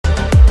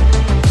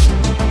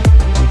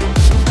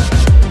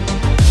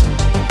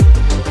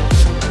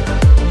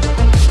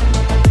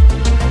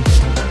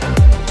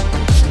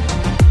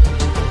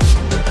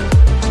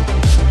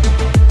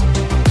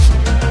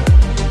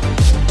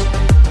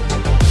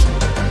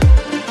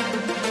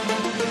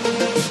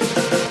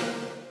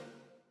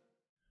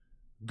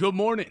Good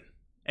morning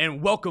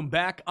and welcome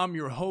back. I'm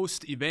your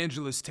host,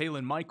 Evangelist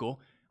Talon Michael.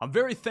 I'm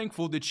very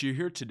thankful that you're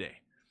here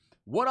today.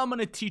 What I'm going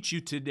to teach you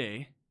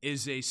today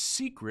is a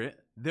secret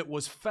that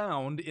was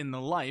found in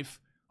the life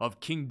of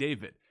King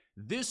David.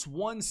 This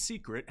one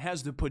secret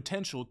has the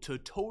potential to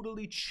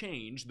totally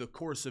change the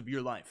course of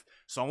your life.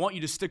 So I want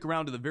you to stick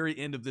around to the very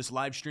end of this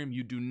live stream.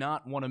 You do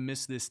not want to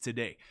miss this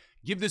today.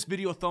 Give this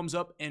video a thumbs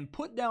up and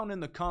put down in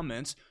the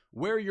comments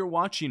where you're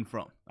watching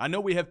from. I know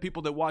we have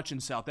people that watch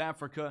in South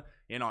Africa,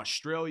 in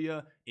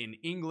Australia, in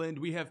England.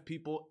 We have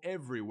people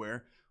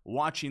everywhere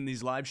watching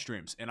these live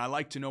streams, and I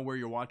like to know where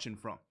you're watching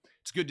from.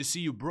 It's good to see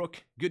you,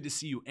 Brooke. Good to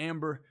see you,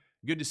 Amber.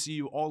 Good to see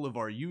you, all of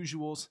our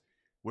usuals.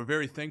 We're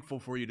very thankful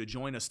for you to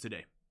join us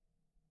today.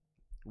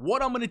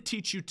 What I'm going to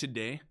teach you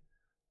today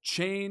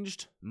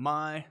changed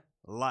my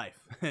life.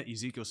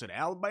 Ezekiel said,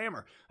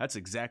 Alabama. That's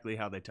exactly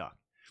how they talk.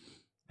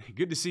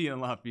 Good to see you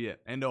in Lafayette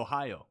and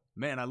Ohio.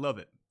 Man, I love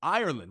it.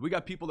 Ireland. We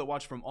got people that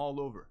watch from all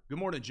over. Good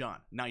morning, John.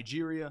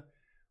 Nigeria.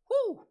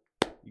 Woo!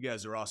 You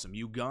guys are awesome.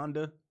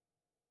 Uganda.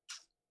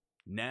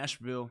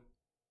 Nashville.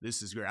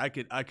 This is great.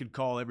 I could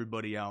call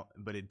everybody out,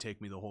 but it'd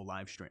take me the whole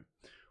live stream.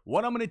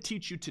 What I'm going to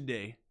teach you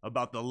today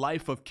about the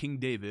life of King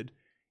David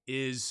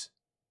is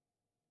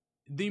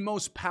the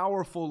most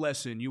powerful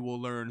lesson you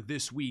will learn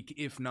this week,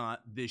 if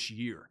not this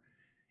year.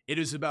 It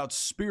is about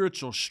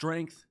spiritual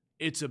strength.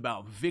 It's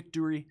about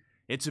victory.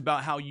 It's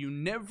about how you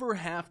never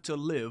have to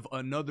live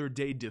another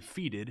day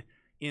defeated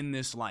in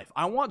this life.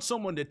 I want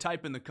someone to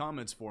type in the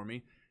comments for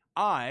me,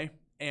 I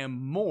am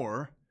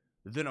more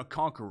than a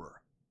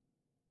conqueror.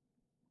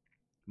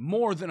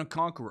 More than a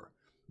conqueror.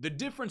 The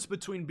difference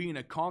between being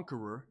a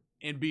conqueror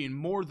and being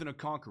more than a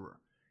conqueror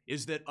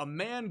is that a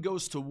man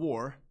goes to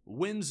war,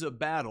 wins a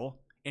battle,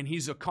 and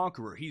he's a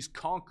conqueror. He's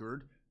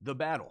conquered the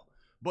battle.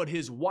 But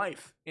his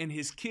wife and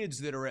his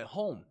kids that are at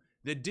home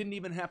that didn't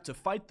even have to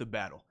fight the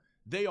battle,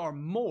 they are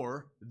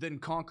more than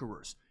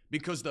conquerors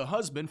because the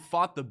husband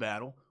fought the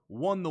battle,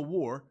 won the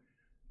war.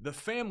 The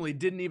family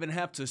didn't even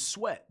have to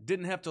sweat,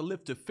 didn't have to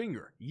lift a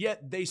finger,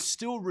 yet they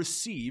still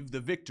received the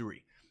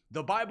victory.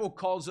 The Bible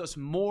calls us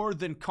more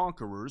than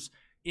conquerors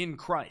in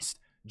Christ.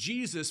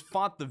 Jesus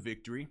fought the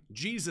victory.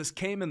 Jesus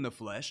came in the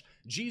flesh.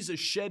 Jesus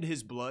shed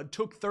his blood,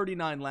 took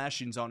 39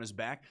 lashings on his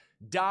back,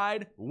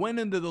 died, went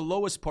into the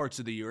lowest parts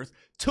of the earth,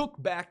 took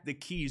back the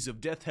keys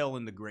of death, hell,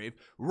 and the grave,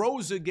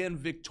 rose again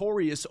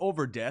victorious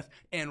over death,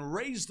 and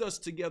raised us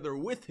together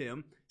with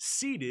him,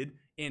 seated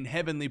in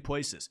heavenly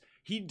places.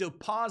 He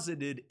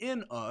deposited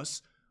in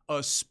us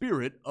a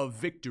spirit of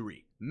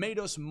victory, made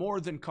us more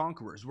than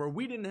conquerors, where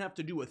we didn't have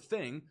to do a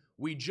thing.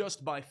 We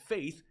just by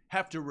faith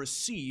have to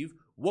receive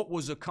what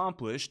was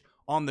accomplished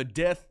on the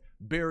death,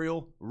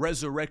 burial,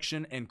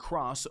 resurrection, and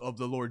cross of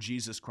the Lord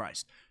Jesus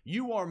Christ.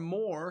 You are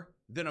more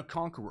than a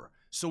conqueror.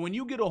 So when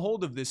you get a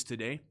hold of this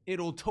today,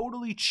 it'll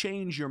totally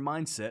change your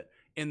mindset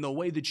in the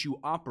way that you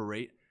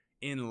operate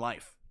in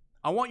life.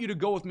 I want you to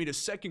go with me to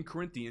 2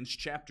 Corinthians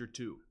chapter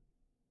 2.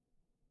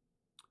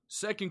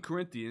 2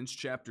 Corinthians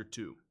chapter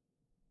 2.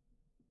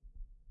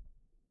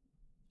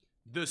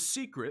 The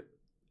secret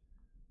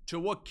to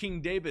what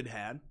King David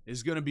had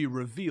is going to be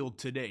revealed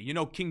today. You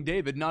know, King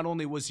David, not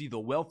only was he the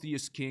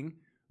wealthiest king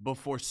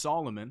before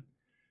Solomon,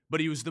 but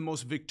he was the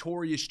most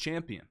victorious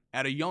champion.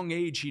 At a young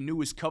age, he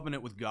knew his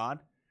covenant with God,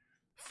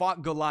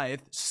 fought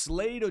Goliath,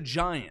 slayed a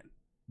giant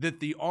that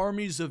the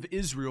armies of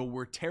Israel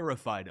were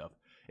terrified of.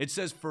 It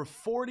says for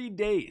 40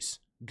 days,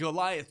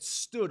 Goliath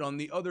stood on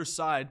the other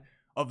side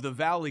of the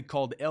valley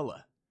called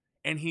Elah,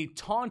 and he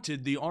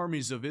taunted the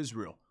armies of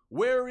Israel.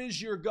 Where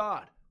is your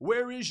God?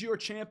 Where is your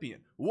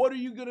champion? What are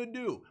you going to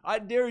do? I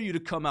dare you to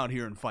come out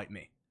here and fight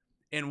me.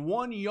 And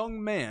one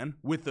young man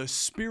with a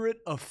spirit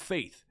of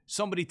faith,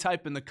 somebody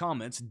type in the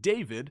comments,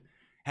 David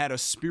had a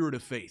spirit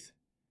of faith.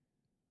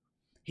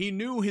 He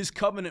knew his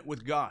covenant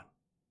with God.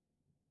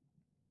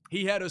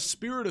 He had a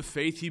spirit of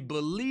faith. He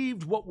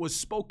believed what was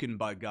spoken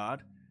by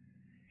God.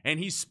 And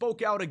he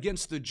spoke out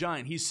against the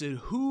giant. He said,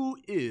 who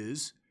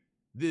is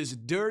this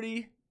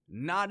dirty,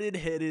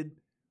 knotted-headed,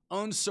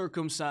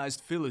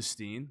 uncircumcised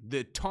Philistine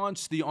that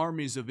taunts the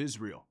armies of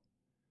Israel?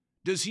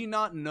 Does he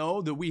not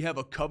know that we have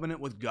a covenant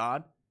with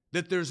God,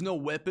 that there's no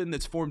weapon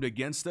that's formed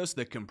against us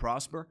that can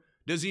prosper?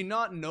 Does he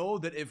not know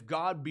that if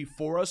God be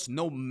for us,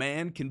 no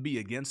man can be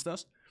against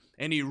us?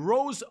 And he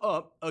rose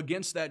up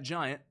against that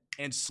giant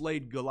and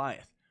slayed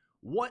Goliath.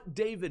 What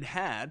David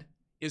had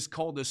is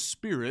called a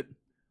spirit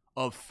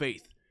of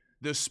faith.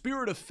 The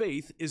spirit of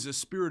faith is a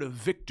spirit of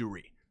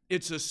victory.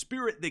 It's a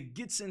spirit that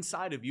gets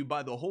inside of you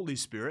by the Holy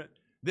Spirit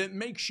that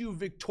makes you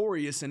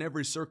victorious in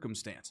every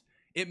circumstance.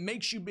 It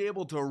makes you be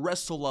able to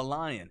wrestle a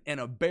lion and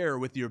a bear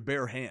with your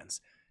bare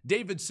hands.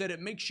 David said it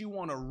makes you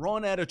want to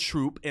run at a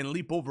troop and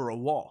leap over a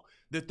wall.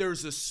 That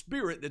there's a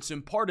spirit that's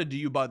imparted to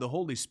you by the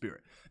Holy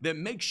Spirit that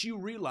makes you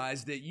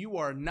realize that you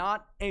are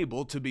not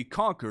able to be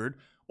conquered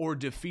or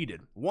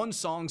defeated. One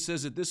song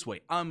says it this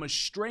way, I'm a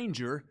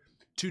stranger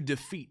to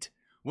defeat.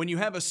 When you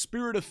have a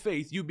spirit of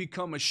faith, you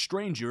become a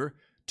stranger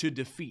to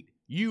defeat.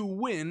 You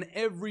win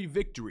every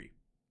victory.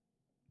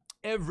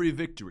 Every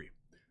victory.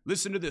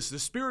 Listen to this. The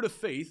spirit of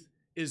faith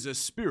is a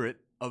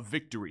spirit of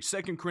victory.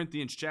 2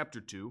 Corinthians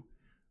chapter 2,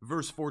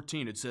 verse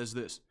 14, it says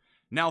this,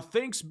 "Now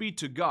thanks be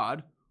to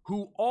God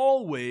who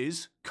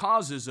always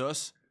causes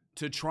us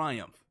to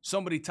triumph."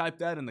 Somebody type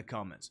that in the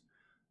comments.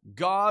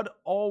 God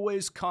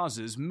always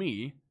causes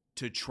me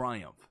to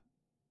triumph.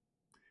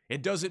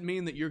 It doesn't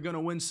mean that you're going to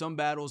win some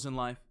battles in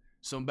life.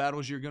 Some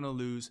battles you're going to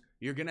lose.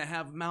 You're going to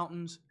have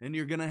mountains and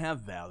you're going to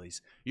have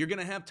valleys. You're going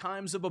to have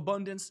times of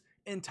abundance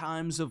and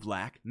times of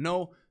lack.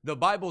 No, the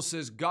Bible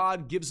says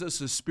God gives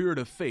us a spirit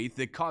of faith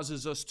that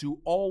causes us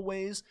to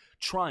always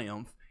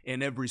triumph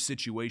in every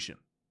situation.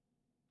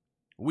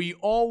 We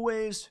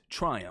always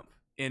triumph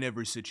in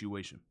every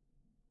situation.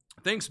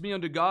 Thanks be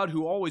unto God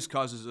who always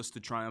causes us to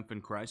triumph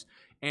in Christ,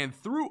 and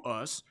through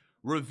us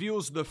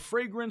reveals the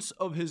fragrance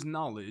of his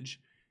knowledge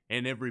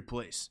in every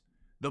place.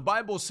 The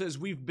Bible says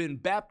we've been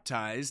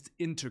baptized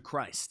into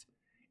Christ,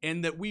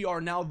 and that we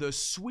are now the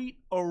sweet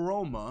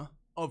aroma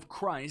of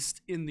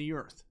Christ in the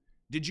earth.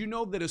 Did you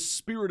know that a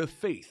spirit of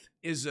faith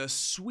is a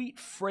sweet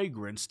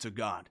fragrance to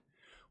God?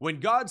 When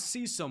God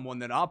sees someone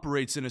that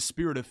operates in a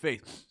spirit of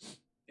faith,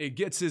 it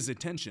gets his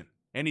attention,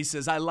 and he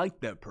says, I like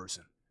that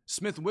person.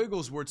 Smith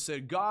Wigglesworth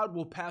said, God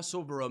will pass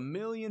over 1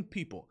 million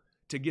people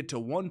to get to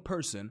one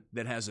person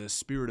that has a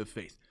spirit of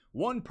faith.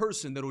 One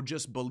person that'll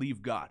just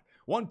believe God.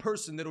 One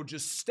person that'll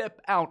just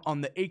step out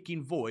on the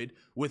aching void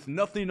with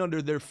nothing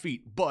under their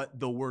feet but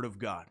the Word of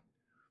God.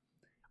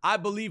 I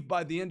believe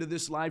by the end of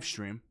this live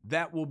stream,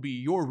 that will be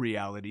your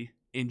reality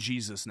in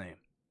Jesus' name.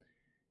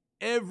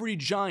 Every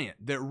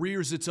giant that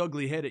rears its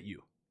ugly head at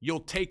you, you'll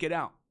take it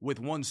out with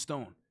one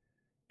stone.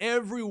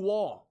 Every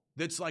wall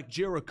that's like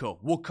Jericho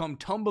will come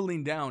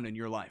tumbling down in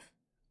your life.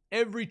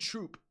 Every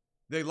troop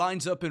that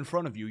lines up in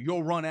front of you,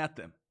 you'll run at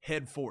them,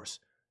 head force,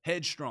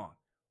 headstrong,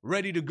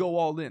 ready to go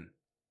all in.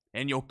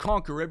 And you'll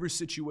conquer every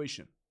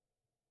situation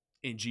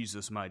in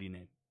Jesus' mighty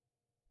name.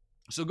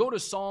 So go to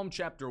Psalm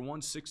chapter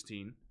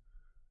 116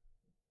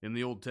 in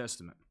the Old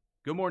Testament.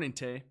 Good morning,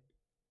 Tay.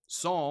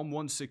 Psalm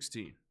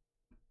 116.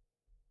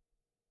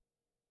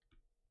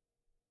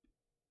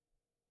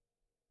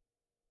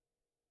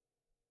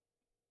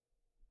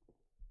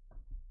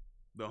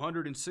 The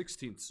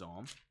 116th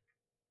Psalm.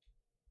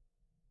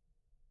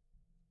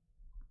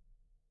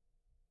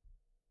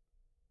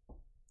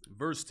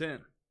 Verse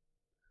 10.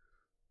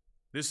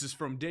 This is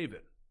from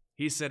David.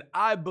 He said,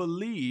 I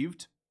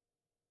believed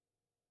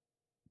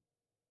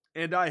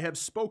and I have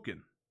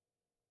spoken.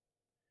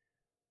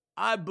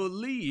 I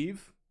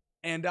believe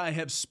and I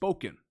have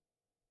spoken.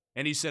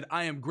 And he said,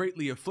 I am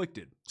greatly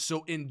afflicted.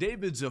 So in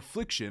David's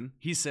affliction,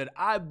 he said,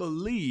 I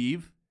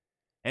believe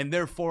and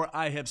therefore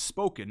I have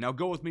spoken. Now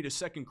go with me to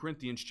 2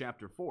 Corinthians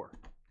chapter 4.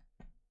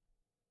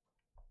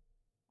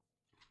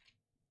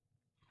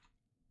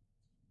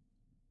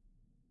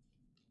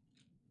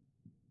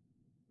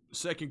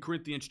 2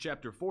 Corinthians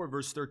chapter 4,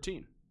 verse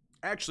 13.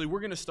 Actually,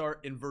 we're going to start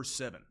in verse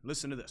 7.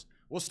 Listen to this.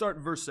 We'll start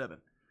in verse 7.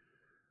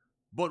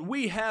 But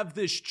we have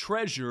this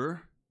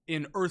treasure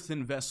in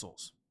earthen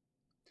vessels.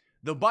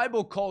 The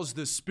Bible calls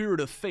the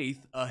spirit of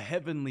faith a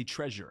heavenly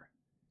treasure.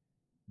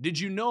 Did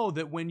you know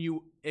that when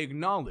you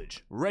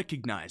acknowledge,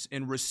 recognize,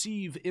 and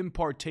receive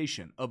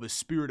impartation of a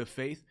spirit of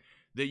faith,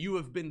 that you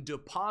have been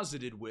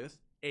deposited with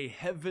a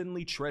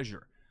heavenly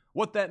treasure?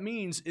 What that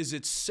means is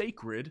it's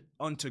sacred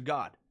unto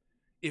God.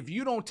 If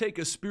you don't take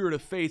a spirit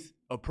of faith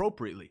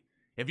appropriately,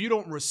 if you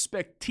don't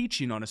respect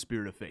teaching on a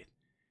spirit of faith,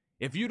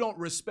 if you don't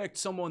respect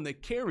someone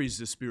that carries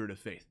the spirit of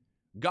faith,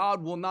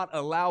 God will not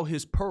allow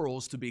his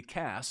pearls to be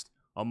cast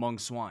among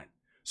swine.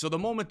 So the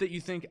moment that you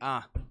think,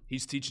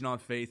 he's teaching on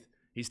faith,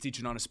 he's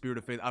teaching on a spirit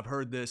of faith, I've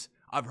heard this,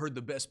 I've heard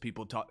the best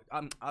people talk.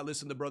 I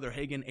listen to Brother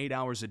Hagin 8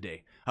 hours a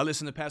day. I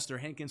listen to Pastor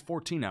Hankins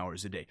 14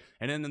 hours a day.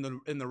 And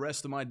then in the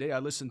rest of my day, I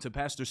listen to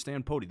Pastor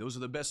Stan Pody. Those are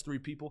the best 3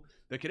 people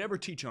that could ever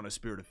teach on a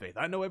spirit of faith.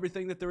 I know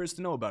everything that there is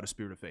to know about a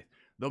spirit of faith.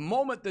 The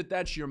moment that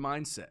that's your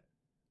mindset,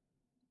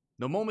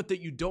 the moment that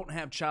you don't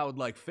have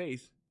childlike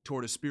faith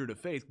toward a spirit of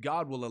faith,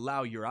 God will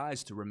allow your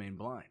eyes to remain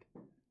blind.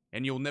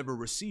 And you'll never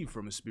receive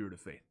from a spirit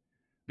of faith.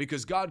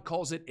 Because God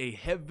calls it a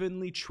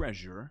heavenly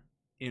treasure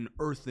in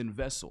earthen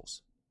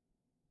vessels.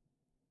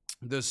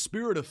 The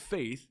spirit of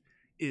faith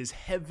is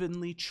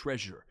heavenly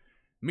treasure,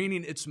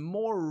 meaning it's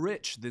more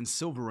rich than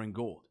silver and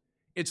gold.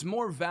 It's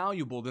more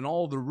valuable than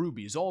all the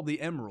rubies, all the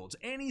emeralds,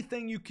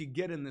 anything you could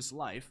get in this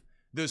life.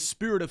 The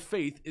spirit of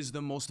faith is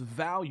the most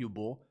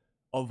valuable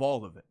of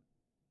all of it.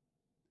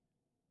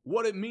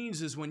 What it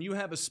means is when you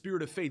have a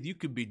spirit of faith, you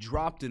could be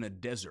dropped in a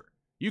desert.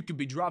 You could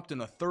be dropped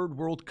in a third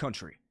world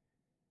country.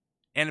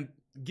 And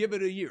give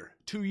it a year,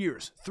 2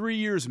 years, 3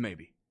 years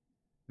maybe.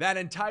 That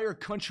entire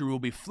country will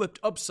be flipped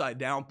upside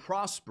down,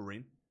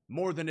 prospering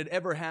more than it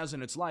ever has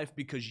in its life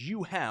because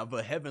you have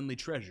a heavenly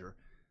treasure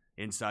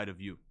inside of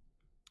you.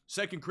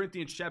 2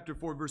 Corinthians chapter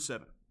 4, verse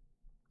 7.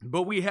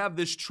 But we have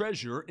this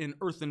treasure in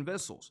earthen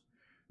vessels,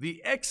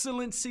 the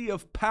excellency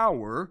of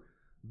power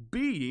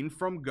being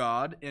from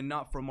God and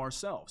not from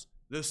ourselves.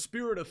 The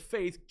spirit of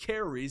faith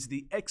carries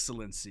the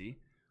excellency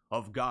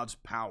of God's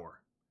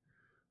power.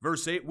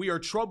 Verse 8, we are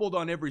troubled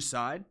on every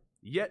side,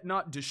 yet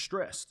not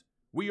distressed.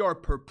 We are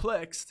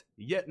perplexed,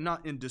 yet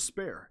not in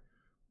despair,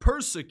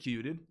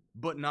 persecuted,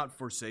 but not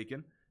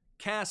forsaken,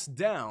 cast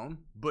down,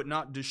 but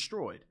not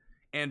destroyed,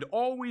 and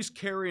always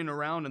carrying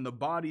around in the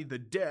body the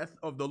death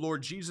of the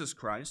Lord Jesus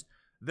Christ,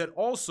 that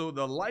also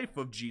the life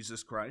of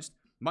Jesus Christ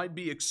might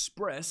be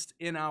expressed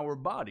in our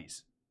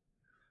bodies.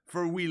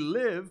 For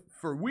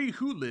we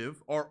who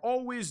live are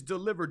always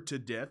delivered to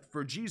death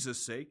for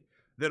Jesus' sake,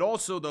 that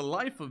also the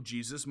life of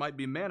Jesus might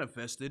be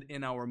manifested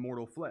in our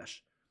mortal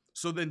flesh.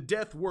 So then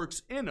death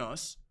works in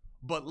us,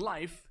 but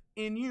life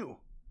in you.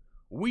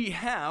 We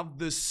have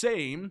the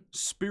same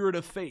spirit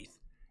of faith.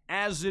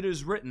 As it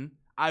is written,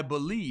 I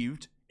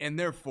believed, and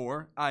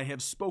therefore I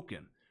have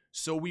spoken.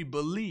 So we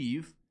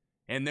believe,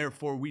 and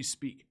therefore we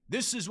speak.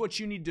 This is what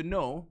you need to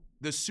know,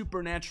 the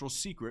supernatural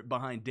secret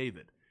behind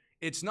David.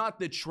 It's not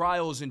that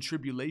trials and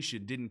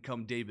tribulation didn't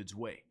come David's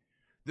way.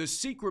 The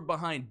secret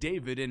behind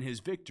David and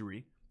his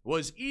victory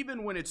was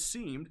even when it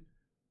seemed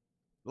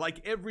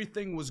like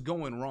everything was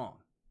going wrong.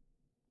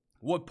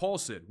 What Paul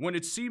said, when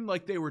it seemed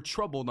like they were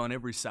troubled on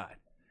every side.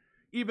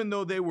 Even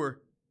though they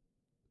were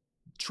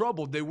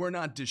troubled, they were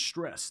not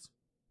distressed.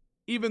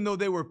 Even though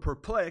they were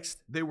perplexed,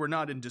 they were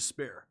not in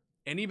despair.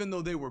 And even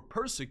though they were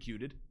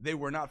persecuted, they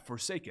were not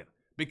forsaken,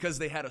 because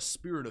they had a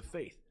spirit of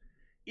faith.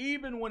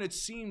 Even when it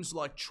seems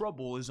like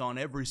trouble is on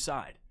every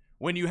side,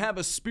 when you have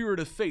a spirit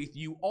of faith,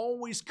 you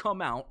always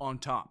come out on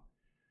top.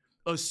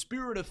 A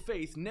spirit of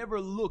faith never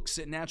looks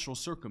at natural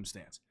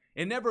circumstance.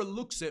 It never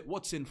looks at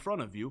what's in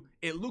front of you.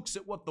 It looks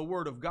at what the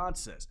Word of God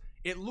says.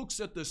 It looks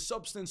at the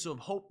substance of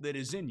hope that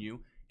is in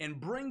you and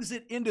brings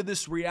it into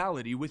this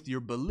reality with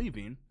your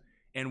believing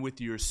and with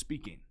your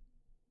speaking.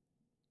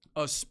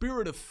 A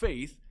spirit of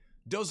faith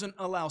doesn't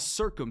allow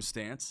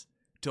circumstance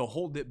to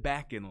hold it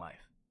back in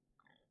life.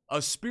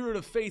 A spirit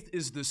of faith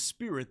is the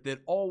spirit that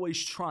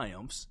always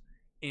triumphs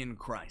in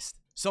Christ.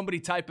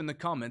 Somebody type in the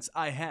comments,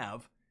 I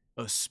have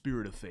a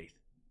spirit of faith.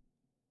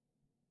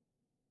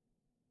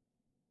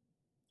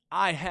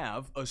 I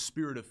have a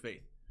spirit of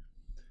faith.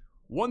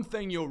 One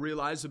thing you'll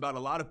realize about a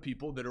lot of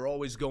people that are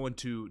always going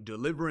to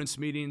deliverance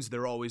meetings,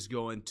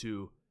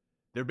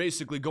 they're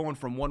basically going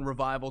from one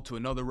revival to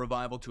another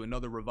revival to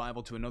another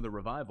revival to another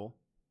revival,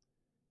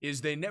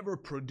 is they never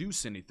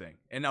produce anything.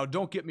 And now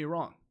don't get me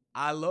wrong,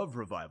 I love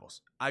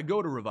revivals. I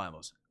go to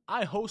revivals.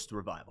 I host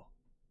revival.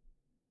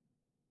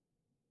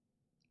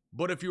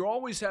 But if you're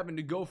always having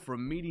to go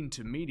from meeting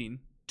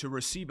to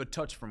receive a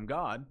touch from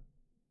God,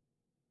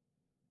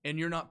 and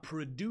you're not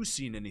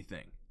producing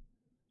anything,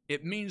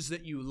 it means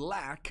that you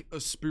lack a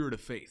spirit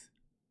of faith.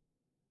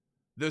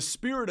 The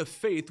spirit of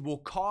faith will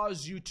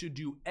cause you to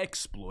do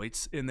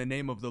exploits in the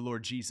name of the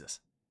Lord Jesus.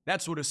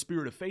 That's what a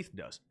spirit of faith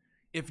does.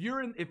 If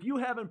you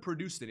haven't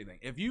produced anything,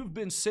 if you've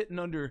been sitting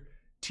under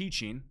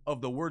teaching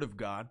of the Word of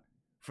God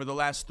for the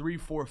last 3,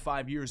 4,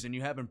 5 years and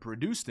you haven't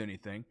produced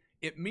anything,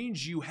 it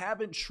means you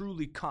haven't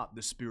truly caught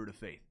the spirit of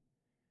faith.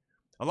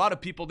 A lot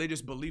of people, they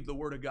just believe the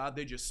Word of God,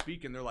 they just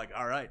speak and they're like,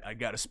 all right, I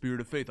got a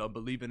spirit of faith, I'm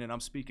believing and I'm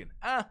speaking.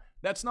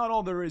 That's not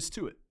all there is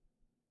to it.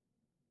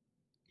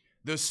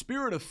 The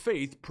spirit of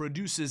faith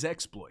produces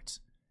exploits.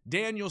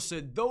 Daniel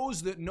said,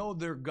 those that know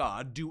their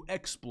God do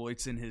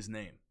exploits in His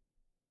name.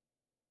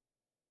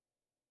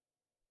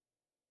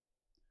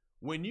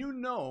 When you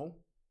know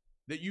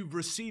that you've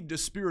received a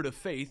spirit of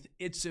faith,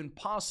 it's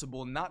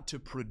impossible not to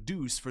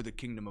produce for the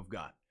kingdom of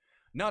God.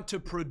 Not to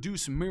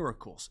produce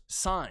miracles,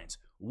 signs,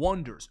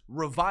 wonders,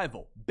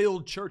 revival,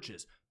 build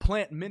churches,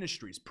 plant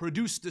ministries,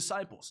 produce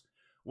disciples.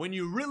 When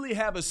you really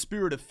have a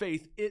spirit of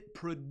faith, it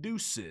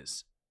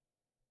produces.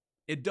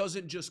 It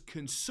doesn't just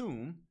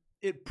consume,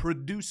 it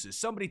produces.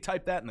 Somebody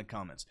type that in the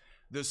comments.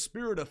 The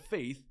spirit of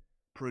faith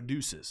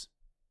produces.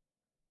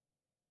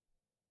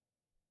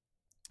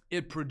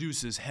 It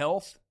produces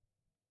health,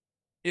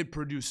 it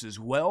produces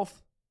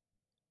wealth,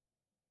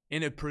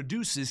 and it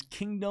produces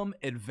kingdom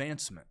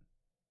advancement.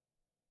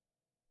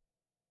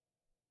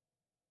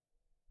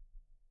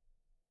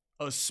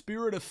 A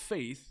spirit of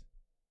faith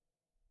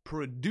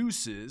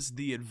produces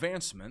the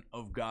advancement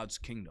of God's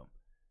kingdom.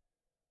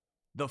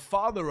 The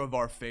father of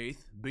our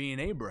faith being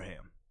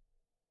Abraham.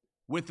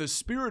 With the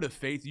spirit of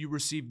faith, you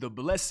receive the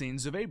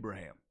blessings of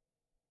Abraham.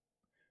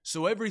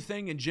 So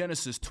everything in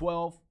Genesis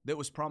 12 that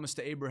was promised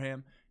to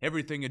Abraham,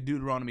 everything in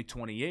Deuteronomy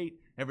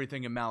 28,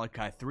 everything in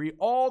Malachi 3,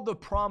 all the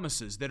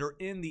promises that are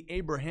in the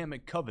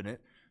Abrahamic covenant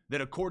that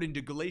according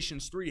to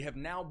Galatians 3 have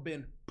now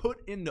been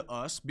put into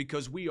us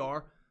because we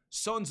are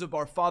sons of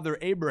our father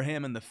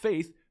Abraham in the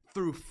faith,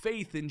 through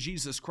faith in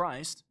Jesus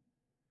Christ,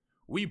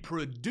 we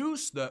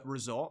produce that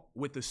result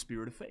with the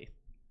spirit of faith.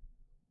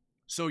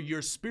 So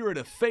your spirit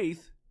of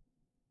faith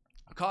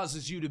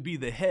causes you to be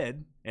the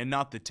head and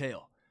not the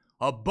tail,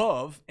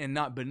 above and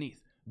not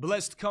beneath,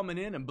 blessed coming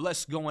in and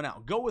blessed going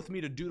out. Go with me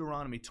to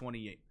Deuteronomy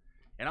 28,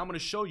 and I'm going to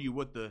show you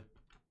what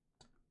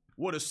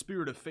a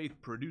spirit of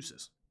faith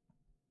produces.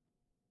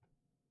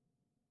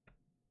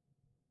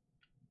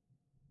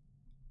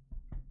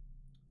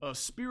 A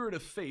spirit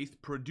of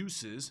faith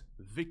produces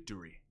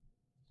victory.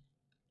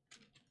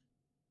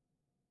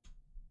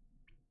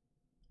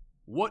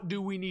 What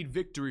do we need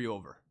victory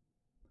over?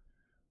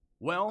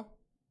 Well,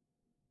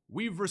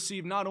 we've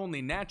received not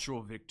only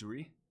natural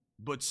victory,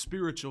 but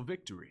spiritual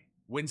victory.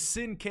 When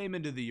sin came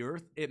into the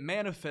earth, it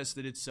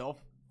manifested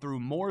itself through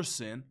more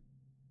sin,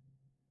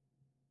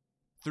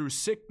 through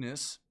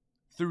sickness,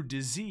 through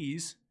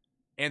disease,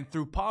 and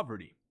through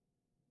poverty.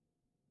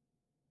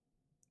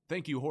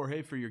 Thank you,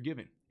 Jorge, for your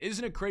giving.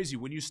 Isn't it crazy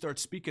when you start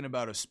speaking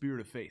about a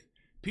spirit of faith?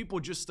 People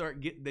just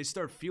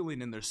start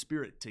feeling in their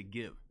spirit to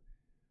give.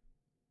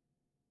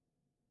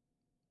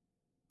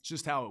 It's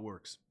just how it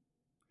works.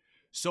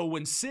 So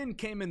when sin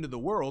came into the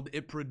world,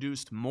 it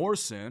produced more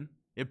sin,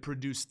 it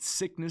produced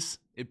sickness,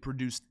 it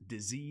produced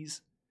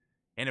disease,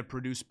 and it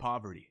produced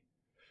poverty.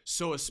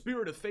 So a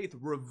spirit of faith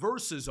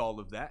reverses all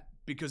of that,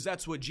 because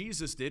that's what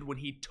Jesus did when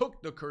he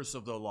took the curse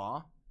of the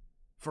law.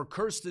 For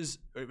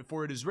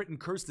it is written,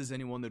 cursed is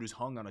anyone that is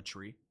hung on a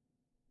tree.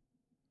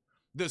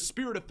 The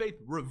spirit of faith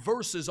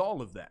reverses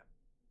all of that.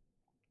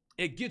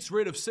 It gets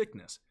rid of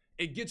sickness.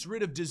 It gets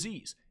rid of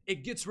disease.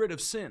 It gets rid of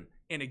sin.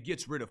 And it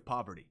gets rid of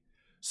poverty.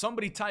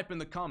 Somebody type in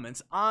the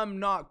comments, I'm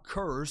not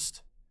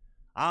cursed,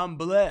 I'm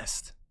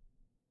blessed.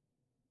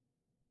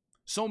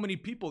 So many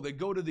people that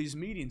go to these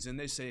meetings and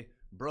they say,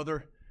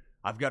 brother,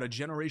 I've got a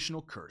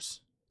generational curse.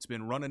 It's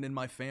been running in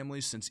my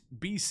family since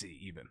BC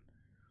even.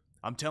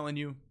 I'm telling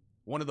you,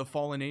 one of the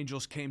fallen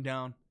angels came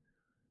down,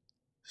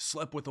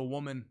 slept with a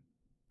woman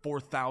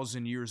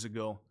 4,000 years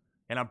ago,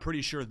 and I'm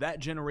pretty sure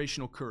that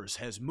generational curse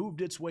has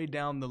moved its way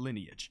down the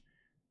lineage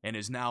and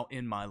is now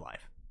in my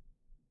life.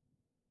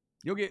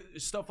 You'll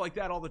get stuff like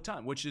that all the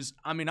time, which is,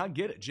 I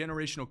get it.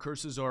 Generational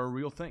curses are a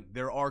real thing.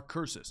 There are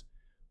curses.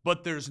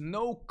 But there's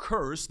no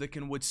curse that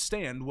can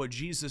withstand what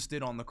Jesus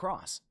did on the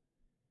cross.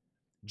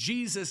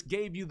 Jesus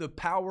gave you the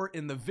power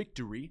and the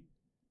victory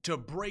to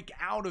break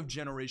out of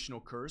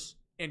generational curse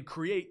and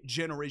create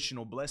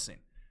generational blessing.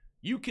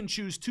 You can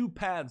choose two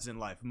paths in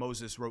life,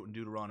 Moses wrote in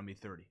Deuteronomy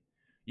 30.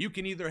 You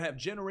can either have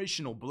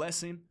generational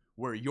blessing,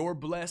 where you're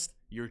blessed,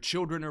 your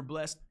children are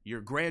blessed, your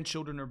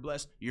grandchildren are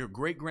blessed, your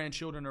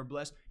great-grandchildren are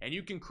blessed, and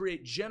you can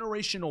create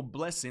generational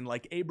blessing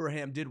like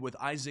Abraham did with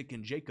Isaac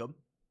and Jacob,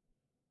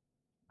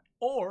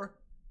 or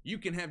you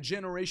can have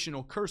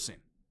generational cursing.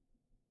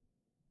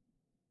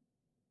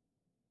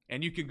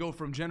 And you can go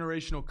from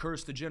generational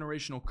curse to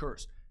generational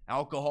curse.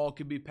 Alcohol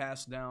can be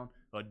passed down,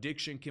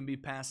 addiction can be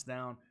passed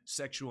down,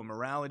 sexual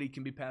immorality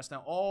can be passed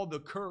down, all the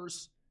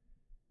curse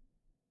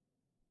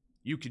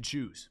you can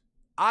choose.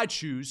 I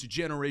choose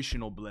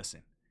generational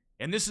blessing.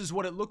 And this is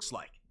what it looks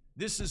like.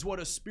 This is what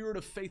a spirit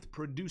of faith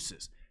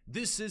produces.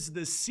 This is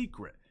the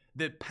secret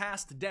that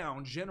passed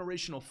down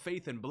generational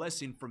faith and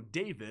blessing from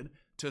David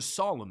to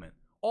Solomon,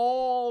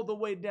 all the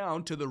way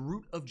down to the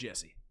root of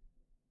Jesse.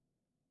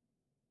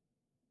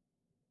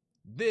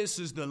 This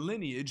is the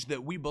lineage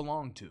that we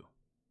belong to.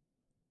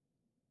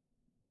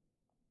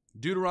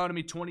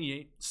 Deuteronomy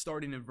 28,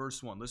 starting in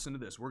verse 1. Listen to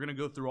this. We're going to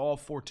go through all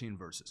 14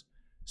 verses.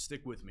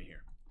 Stick with me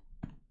here.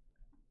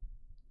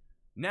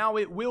 Now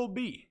it will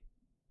be,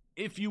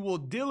 if you will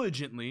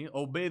diligently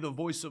obey the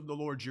voice of the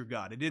Lord your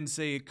God. It didn't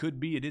say it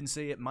could be. It didn't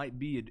say it might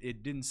be.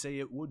 It didn't say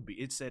it would be.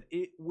 It said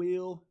it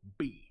will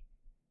be.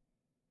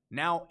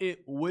 Now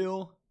it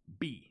will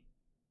be.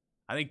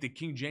 I think the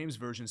King James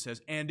Version says,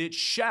 and it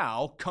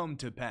shall come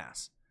to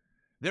pass.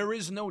 There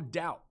is no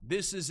doubt.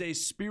 This is a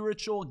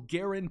spiritual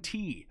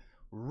guarantee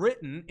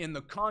written in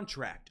the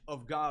contract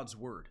of God's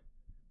word.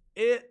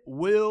 It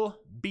will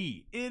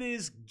be. It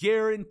is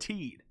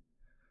guaranteed.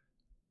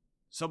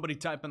 Somebody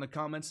type in the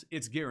comments,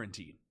 it's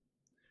guaranteed.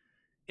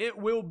 It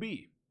will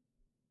be.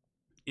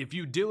 If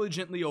you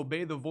diligently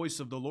obey the voice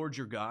of the Lord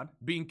your God,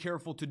 being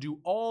careful to do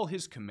all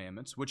his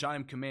commandments, which I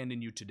am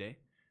commanding you today,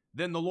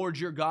 then the Lord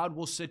your God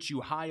will set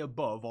you high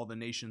above all the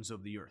nations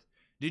of the earth.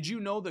 Did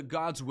you know that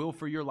God's will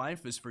for your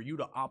life is for you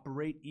to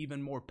operate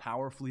even more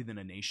powerfully than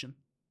a nation?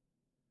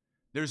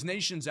 There's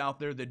nations out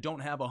there that don't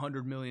have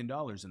 $100 million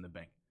in the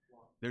bank.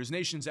 There's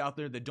nations out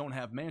there that don't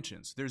have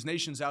mansions. There's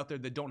nations out there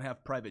that don't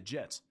have private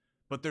jets.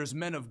 But there's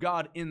men of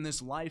God in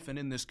this life and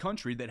in this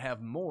country that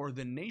have more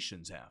than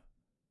nations have,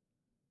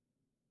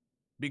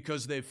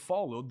 because they've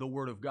followed the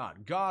word of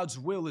God. God's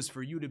will is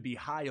for you to be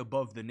high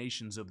above the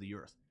nations of the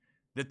earth,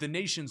 that the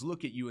nations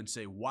look at you and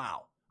say,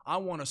 wow, I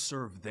want to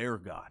serve their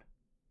God.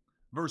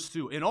 Verse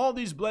 2, and all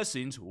these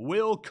blessings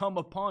will come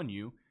upon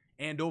you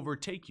and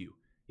overtake you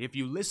if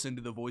you listen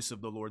to the voice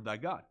of the Lord thy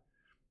God.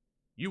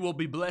 You will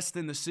be blessed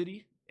in the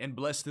city and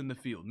blessed in the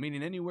field,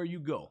 meaning anywhere you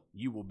go,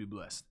 you will be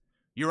blessed.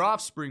 Your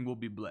offspring will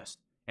be blessed,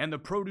 and the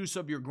produce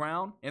of your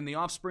ground, and the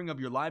offspring of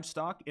your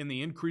livestock, and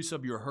the increase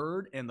of your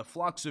herd, and the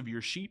flocks of your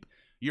sheep.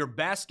 Your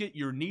basket,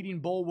 your kneading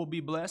bowl will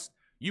be blessed.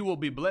 You will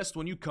be blessed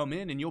when you come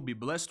in, and you'll be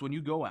blessed when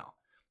you go out.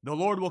 The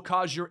Lord will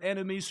cause your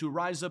enemies who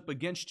rise up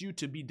against you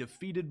to be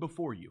defeated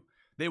before you.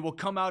 They will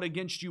come out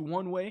against you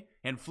one way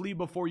and flee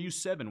before you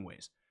 7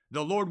 ways.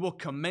 The Lord will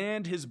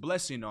command his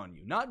blessing on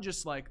you. Not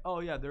just like, oh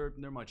yeah, they're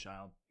my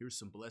child. Here's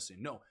some blessing.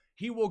 No.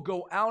 He will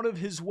go out of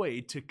his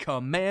way to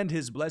command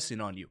his blessing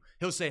on you.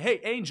 He'll say, hey,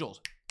 angels,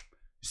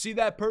 see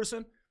that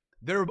person?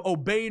 They're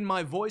obeying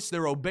my voice.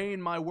 They're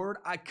obeying my word.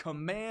 I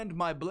command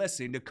my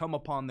blessing to come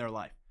upon their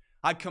life.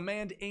 I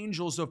command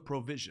angels of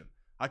provision.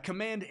 I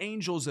command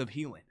angels of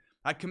healing.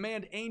 I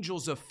command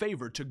angels of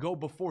favor to go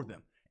before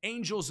them.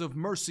 Angels of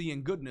mercy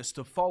and goodness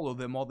to follow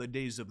them all the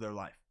days of their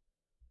life.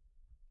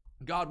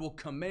 God will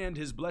command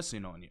his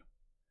blessing on you.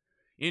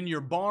 In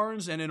your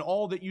barns and in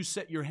all that you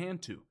set your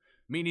hand to,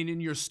 meaning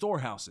in your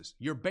storehouses,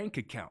 your bank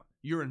account,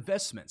 your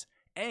investments,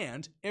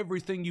 and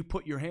everything you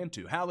put your hand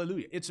to.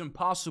 Hallelujah. It's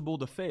impossible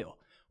to fail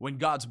when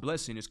God's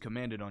blessing is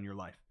commanded on your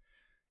life.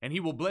 And he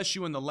will bless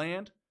you in the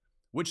land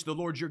which the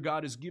Lord your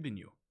God has given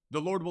you.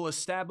 The Lord will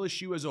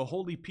establish you as a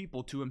holy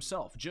people to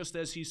himself, just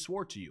as he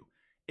swore to you,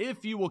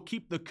 if you will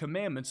keep the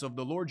commandments of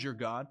the Lord your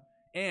God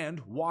and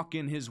walk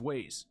in his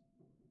ways.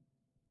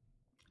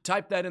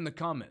 Type that in the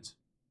comments.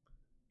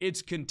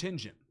 It's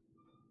contingent.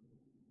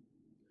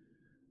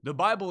 The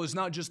Bible is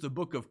not just a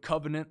book of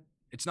covenant.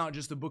 It's not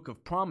just a book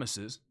of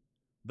promises.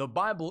 The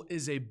Bible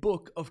is a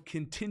book of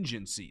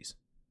contingencies.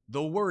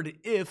 The word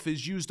if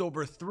is used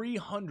over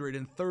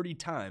 330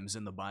 times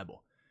in the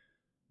Bible,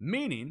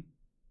 meaning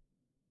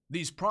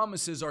these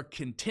promises are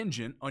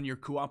contingent on your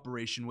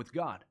cooperation with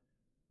God.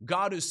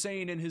 God is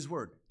saying in his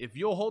word, if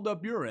you'll hold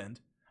up your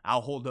end,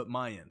 I'll hold up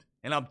my end.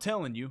 And I'm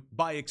telling you,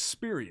 by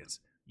experience,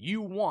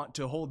 you want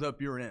to hold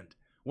up your end.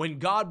 When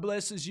God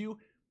blesses you,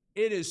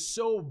 it is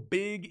so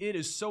big, it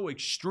is so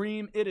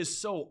extreme, it is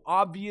so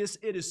obvious,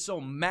 it is so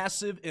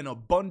massive and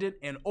abundant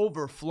and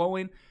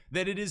overflowing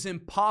that it is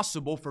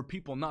impossible for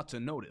people not to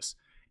notice.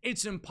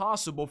 It's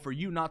impossible for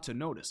you not to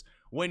notice.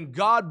 When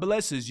God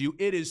blesses you,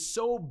 it is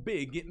so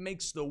big, it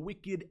makes the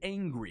wicked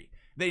angry.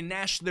 They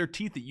gnash their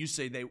teeth at you,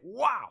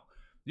 wow.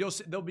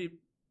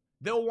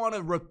 They'll want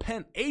to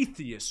repent.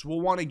 Atheists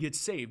will want to get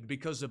saved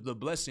because of the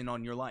blessing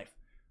on your life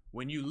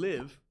when you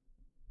live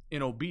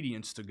in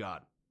obedience to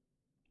God.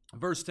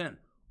 Verse 10,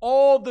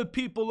 all the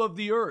people of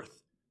the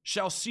earth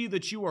shall see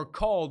that you are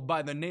called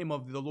by the name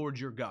of the Lord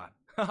your God.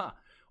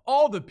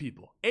 All the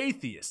people,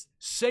 atheists,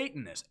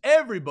 Satanists,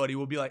 everybody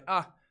will be like,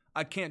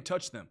 I can't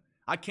touch them.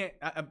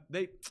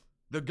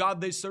 The God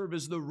they serve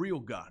is the real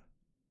God.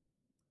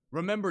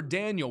 Remember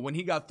Daniel when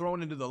he got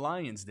thrown into the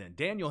lion's den.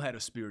 Daniel had a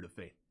spirit of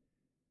faith.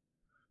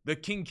 The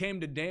king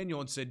came to Daniel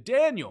and said,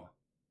 Daniel,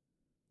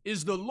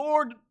 is the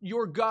Lord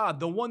your God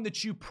the one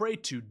that you pray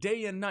to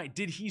day and night?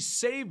 Did he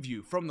save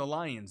you from the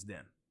lion's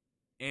den?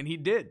 And he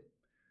did.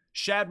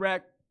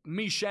 Shadrach,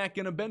 Meshach,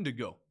 and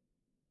Abednego.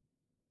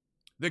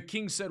 The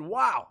king said,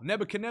 wow,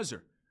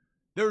 Nebuchadnezzar,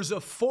 there's a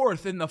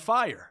fourth in the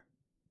fire.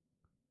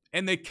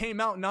 And they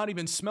came out not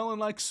even smelling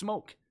like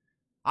smoke.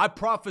 I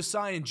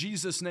prophesy in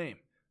Jesus' name,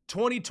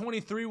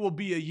 2023 will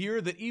be a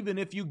year that even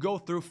if you go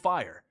through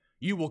fire,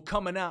 you will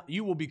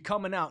be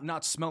coming out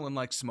not smelling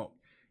like smoke.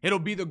 It'll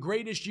be the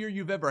greatest year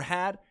you've ever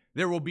had.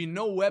 There will be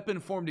no weapon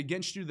formed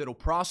against you that'll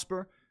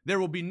prosper. There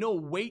will be no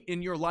weight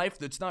in your life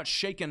that's not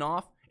shaken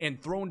off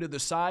and thrown to the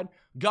side.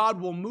 God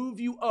will move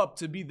you up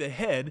to be the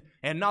head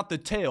and not the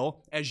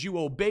tail as you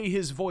obey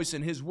his voice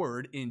and his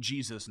word in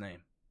Jesus'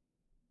 name.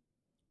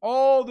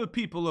 All the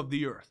people of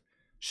the earth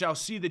shall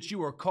see that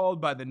you are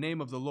called by the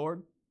name of the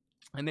Lord,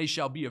 and they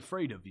shall be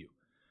afraid of you.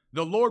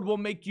 The Lord will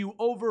make you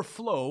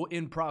overflow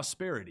in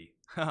prosperity.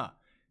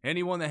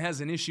 Anyone that has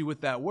an issue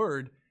with that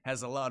word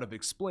has a lot of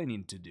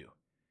explaining to do.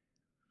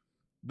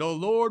 The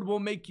Lord will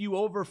make you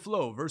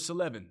overflow. Verse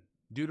 11,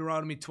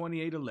 Deuteronomy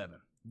 28:11.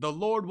 The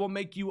Lord will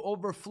make you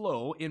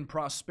overflow in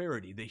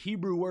prosperity. The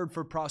Hebrew word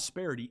for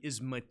prosperity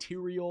is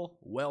material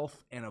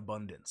wealth and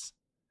abundance.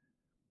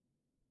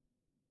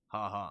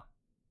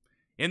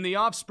 In the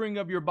offspring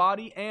of your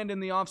body and in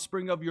the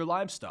offspring of your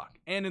livestock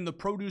and in the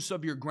produce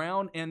of your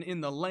ground and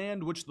in the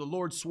land which the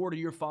Lord swore to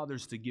your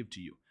fathers to give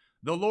to you.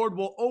 The Lord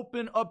will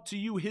open up to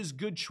you his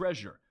good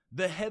treasure,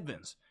 the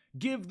heavens,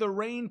 give the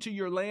rain to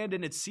your land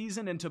in its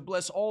season, and to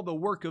bless all the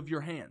work of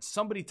your hands.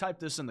 Somebody type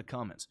this in the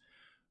comments.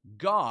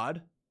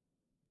 God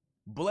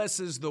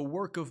blesses the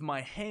work of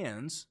my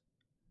hands,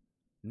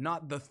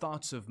 not the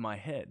thoughts of my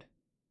head.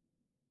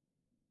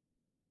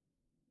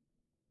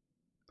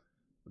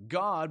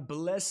 God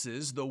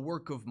blesses the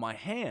work of my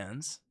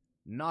hands,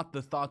 not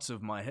the thoughts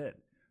of my head.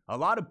 A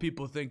lot of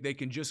people think they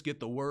can just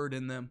get the word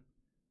in them.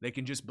 They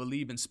can just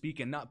believe and speak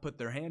and not put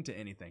their hand to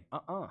anything.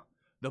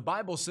 The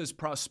Bible says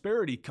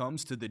prosperity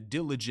comes to the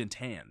diligent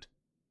hand.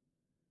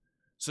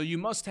 So you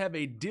must have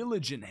a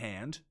diligent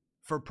hand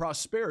for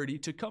prosperity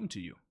to come to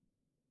you.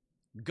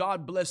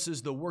 God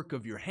blesses the work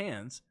of your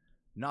hands,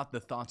 not the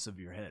thoughts of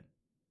your head.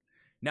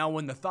 Now,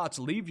 when the thoughts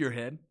leave your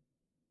head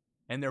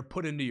and they're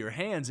put into your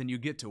hands and you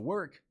get to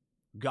work,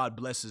 God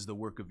blesses the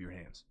work of your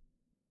hands.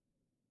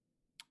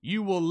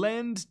 You will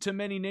lend to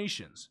many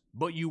nations,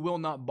 but you will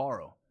not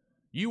borrow.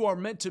 You are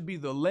meant to be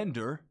the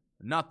lender,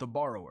 not the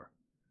borrower.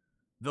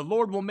 The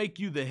Lord will make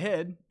you the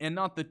head and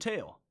not the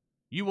tail.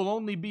 You will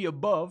only be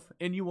above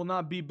and you will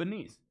not be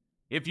beneath.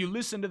 If you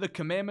listen to the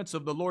commandments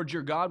of the Lord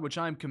your God, which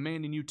I am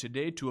commanding you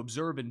today to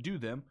observe and do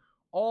them,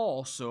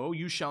 also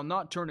you shall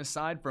not turn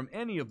aside from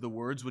any of the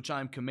words which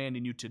I am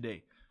commanding you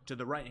today, to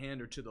the right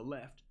hand or to the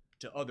left,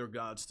 to other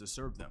gods to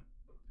serve them.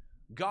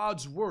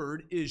 God's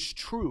word is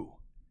true.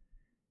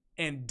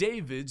 And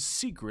David's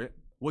secret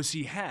was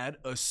he had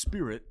a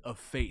spirit of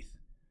faith.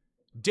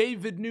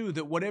 David knew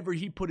that whatever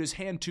he put his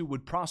hand to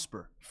would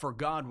prosper, for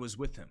God was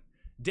with him.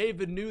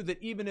 David knew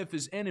that even if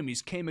his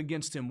enemies came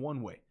against him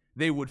one way,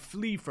 they would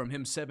flee from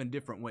him 7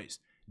 different ways.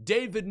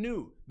 David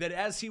knew that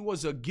as he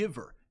was a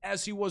giver,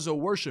 as he was a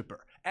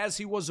worshiper, as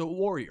he was a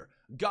warrior,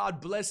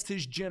 God blessed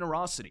his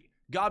generosity.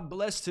 God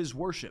blessed his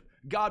worship.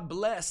 God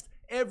blessed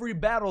every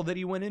battle that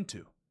he went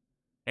into.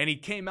 And he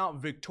came out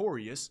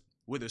victorious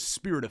with a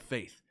spirit of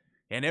faith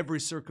in every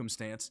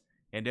circumstance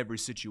and every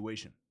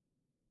situation.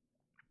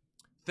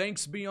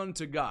 Thanks be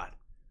unto God,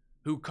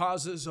 who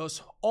causes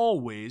us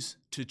always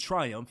to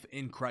triumph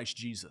in Christ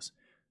Jesus.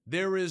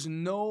 There is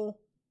no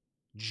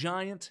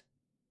giant,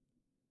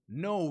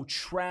 no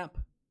trap,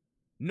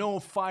 no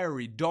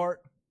fiery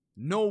dart,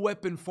 no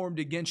weapon formed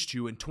against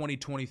you in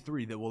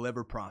 2023 that will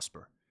ever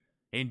prosper.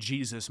 In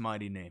Jesus'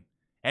 mighty name.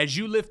 As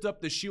you lift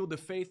up the shield of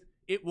faith,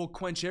 it will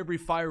quench every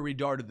fiery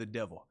dart of the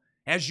devil.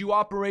 As you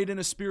operate in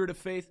a spirit of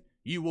faith,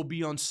 you will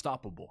be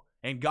unstoppable,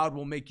 and God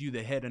will make you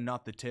the head and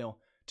not the tail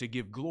to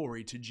give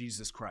glory to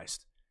Jesus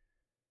Christ.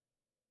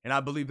 And I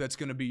believe that's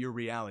going to be your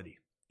reality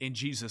in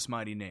Jesus'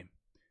 mighty name.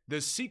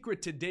 The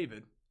secret to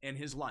David and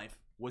his life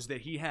was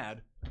that he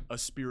had a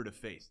spirit of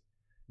faith.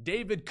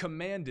 David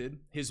commanded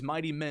his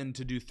mighty men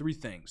to do 3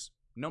 things.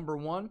 Number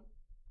 1,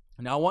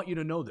 now I want you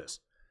to know this.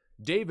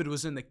 David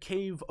was in the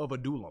cave of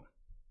Adullam.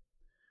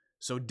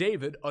 So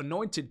David,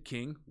 anointed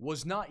king,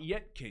 was not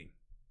yet king.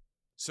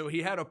 So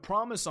he had a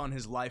promise on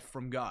his life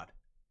from God.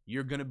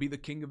 You're going to be the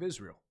king of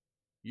Israel.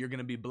 You're going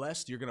to be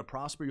blessed. You're going to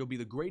prosper. You'll be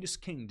the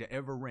greatest king to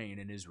ever reign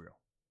in Israel.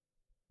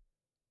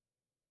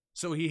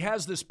 So he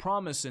has this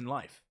promise in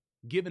life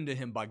given to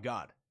him by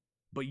God.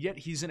 But yet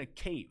he's in a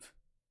cave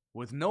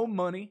with no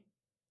money,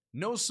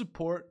 no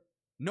support,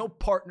 no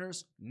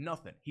partners,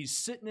 nothing. He's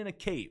sitting in a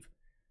cave.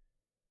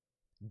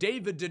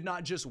 David did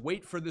not just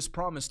wait for this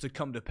promise to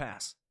come to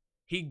pass.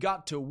 He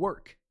got to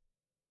work.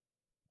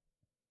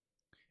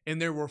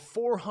 And there were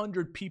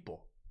 400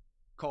 people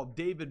called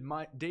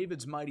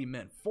David's mighty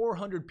men.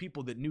 400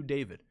 people that knew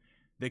David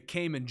that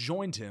came and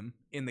joined him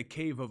in the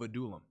cave of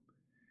Adullam.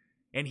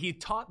 And he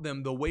taught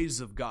them the ways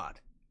of God.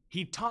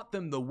 He taught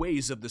them the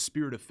ways of the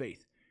spirit of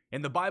faith.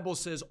 And the Bible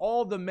says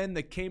all the men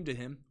that came to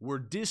him were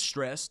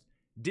distressed,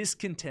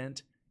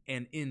 discontent,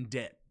 and in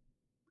debt.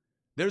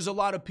 There's a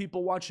lot of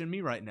people watching me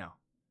right now.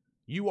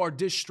 You are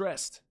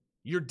distressed,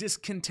 you're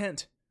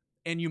discontent,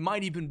 and you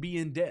might even be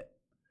in debt.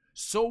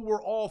 So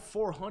were all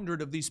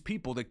 400 of these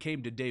people that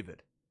came to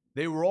David.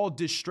 They were all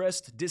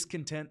distressed,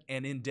 discontent,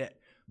 and in debt.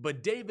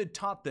 But David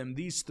taught them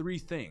these 3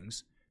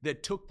 things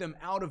that took them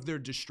out of their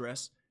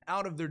distress,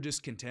 out of their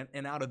discontent,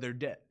 and out of their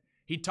debt.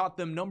 He taught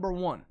them, number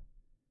 1,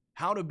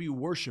 how to be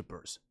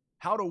worshipers,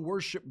 how to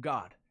worship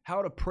God,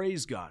 how to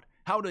praise God,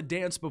 how to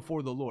dance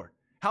before the Lord,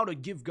 how to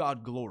give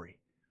God glory.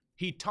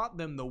 He taught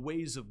them the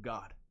ways of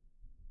God.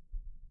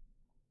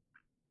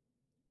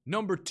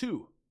 Number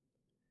 2,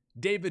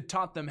 David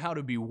taught them how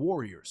to be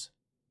warriors.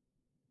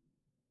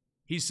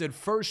 He said,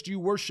 first you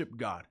worship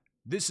God.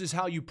 This is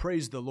how you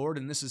praise the Lord,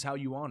 and this is how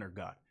you honor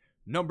God.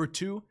 Number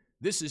 2,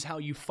 this is how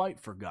you fight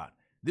for God.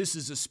 This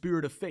is a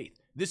spirit of faith.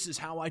 This is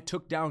how I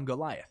took down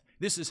Goliath.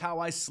 This is how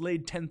I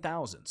slayed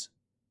 10,000s.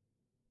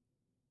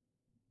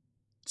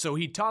 So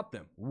he taught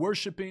them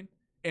worshiping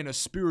and a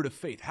spirit of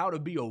faith, how to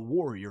be a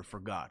warrior for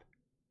God.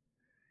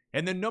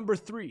 And then number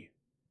 3,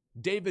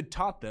 David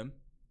taught them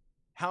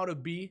how to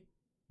be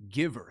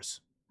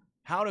givers,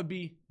 how to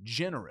be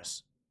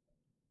generous.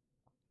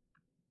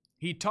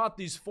 He taught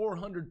these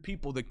 400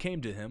 people that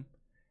came to him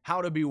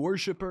how to be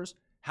worshipers,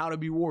 how to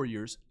be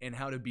warriors, and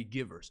how to be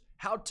givers,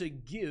 how to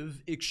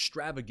give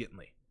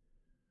extravagantly.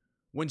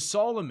 When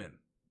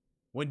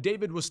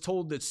David was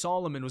told that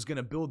Solomon was going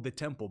to build the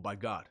temple by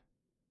God,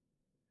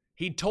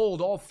 he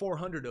told all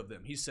 400 of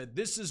them, he said,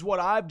 this is what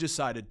I've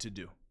decided to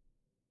do.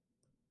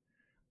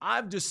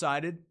 I've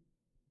decided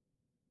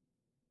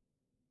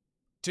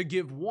to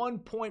give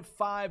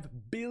 $1.5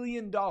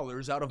 billion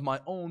out of my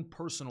own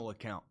personal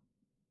account.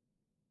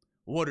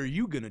 What are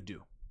you going to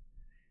do?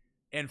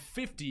 And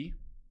 50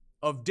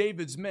 of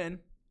David's men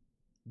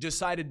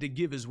decided to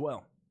give as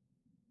well.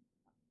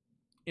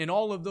 And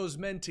all of those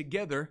men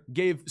together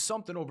gave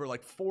something over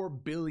like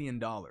 $4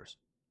 billion.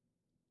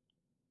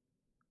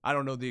 I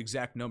don't know the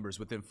exact numbers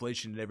with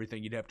inflation and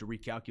everything. You'd have to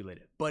recalculate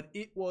it. But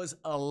it was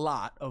a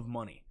lot of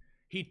money.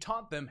 He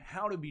taught them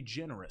how to be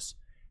generous,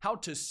 how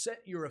to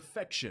set your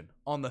affection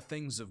on the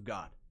things of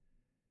God.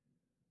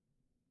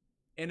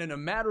 And in a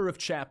matter of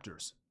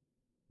chapters,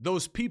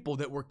 those people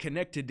that were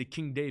connected to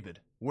King David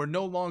were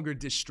no longer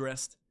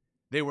distressed,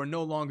 they were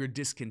no longer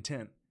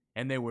discontent,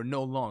 and they were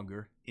no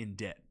longer in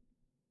debt.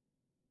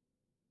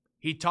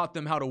 He taught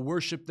them how to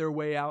worship their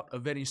way out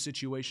of any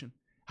situation,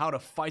 how to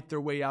fight their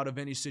way out of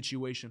any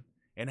situation,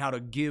 and how to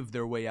give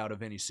their way out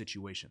of any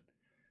situation.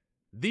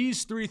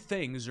 These 3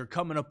 things are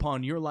coming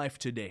upon your life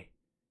today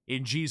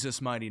in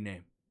Jesus' mighty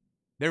name.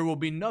 There will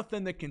be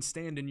nothing that can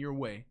stand in your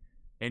way,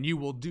 and you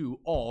will do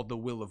all the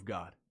will of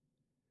God.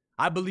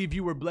 I believe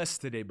you were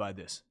blessed today by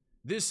this.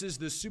 This is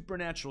the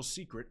supernatural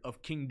secret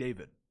of King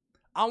David.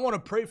 I want to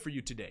pray for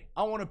you today.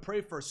 I want to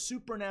pray for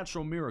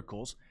supernatural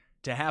miracles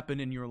to happen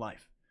in your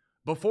life.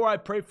 Before I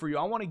pray for you,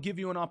 I want to give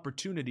you an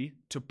opportunity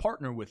to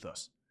partner with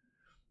us,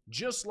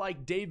 just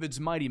like David's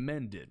mighty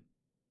men did.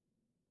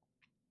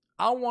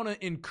 I want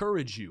to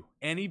encourage you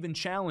and even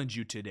challenge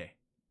you today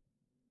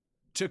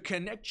to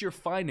connect your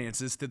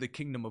finances to the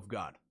kingdom of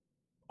God.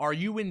 Are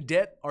you in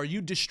debt? Are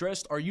you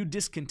distressed? Are you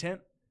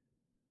discontent?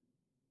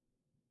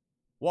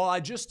 Well, I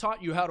just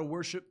taught you how to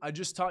worship. I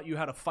just taught you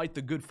how to fight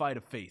the good fight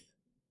of faith.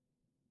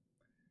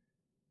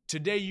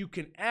 Today you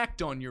can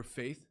act on your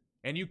faith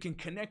and you can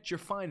connect your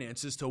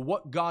finances to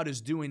what God is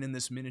doing in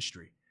this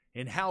ministry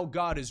and how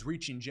God is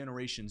reaching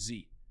Generation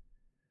Z.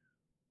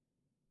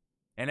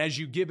 And as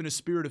you give in a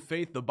spirit of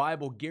faith, the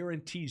Bible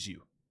guarantees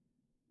you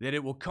that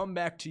it will come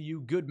back to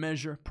you, good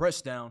measure,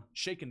 pressed down,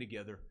 shaken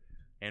together,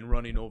 and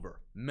running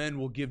over. Men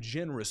will give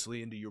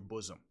generously into your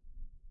bosom.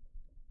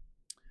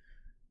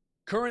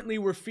 Currently,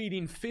 we're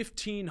feeding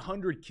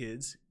 1,500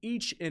 kids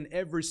each and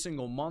every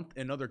single month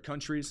in other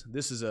countries.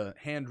 This is a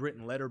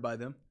handwritten letter by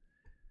them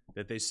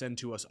that they send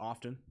to us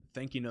often,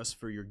 thanking us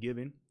for your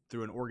giving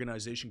through an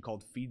organization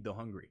called Feed the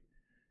Hungry.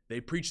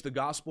 They preach the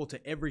gospel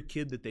to every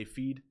kid that they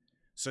feed.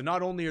 So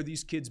not only are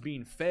these kids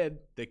being fed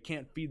that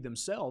can't feed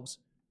themselves,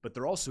 but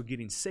they're also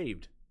getting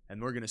saved,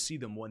 and we're going to see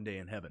them one day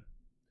in heaven.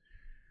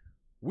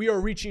 We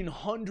are reaching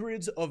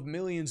hundreds of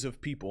millions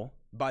of people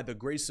by the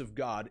grace of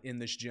God in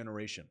this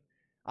generation.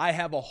 I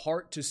have a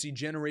heart to see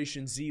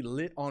Generation Z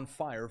lit on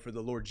fire for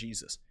the Lord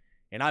Jesus,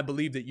 and I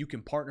believe that you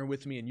can partner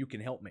with me and you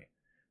can help me.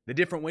 The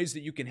different ways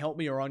that you can help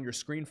me are on your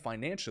screen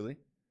financially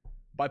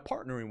by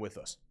partnering with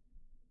us.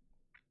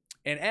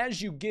 And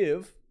as you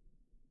give,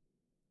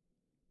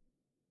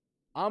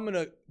 I'm going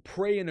to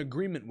pray in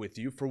agreement with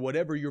you for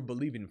whatever you're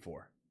believing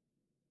for.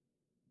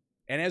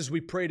 And as we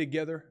pray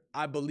together,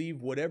 I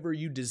believe whatever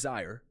you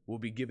desire will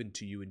be given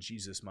to you in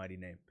Jesus' mighty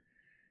name.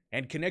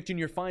 And connecting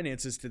your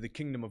finances to the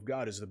kingdom of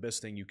God is the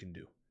best thing you can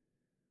do.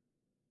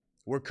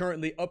 We're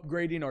currently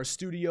upgrading our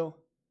studio.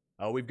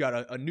 We've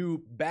got a new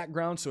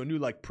background, so a new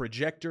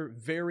projector,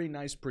 very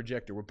nice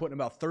projector. We're putting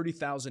about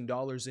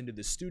 $30,000 into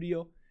the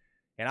studio.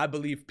 And I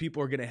believe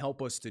people are going to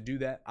help us to do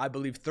that. I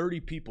believe 30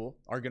 people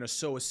are going to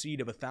sow a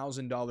seed of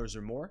 $1,000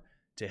 or more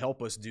to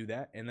help us do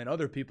that. And then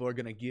other people are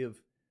going to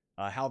give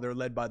how they're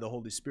led by the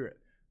Holy Spirit.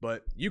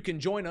 But you can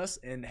join us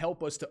and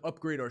help us to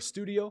upgrade our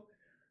studio.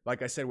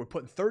 Like I said, we're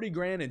putting 30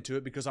 grand into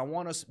it because I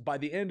want us, by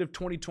the end of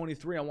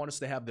 2023, I want us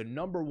to have the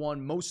 #1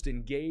 most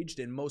engaged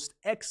and most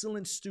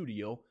excellent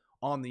studio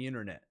on the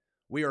internet.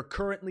 We are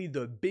currently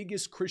the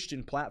biggest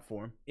Christian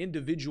platform,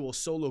 individual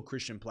solo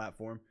Christian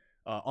platform,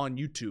 on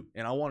YouTube,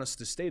 and I want us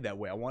to stay that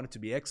way. I want it to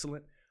be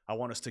excellent. I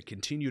want us to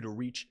continue to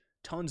reach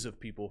tons of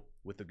people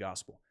with the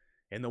gospel.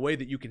 And the way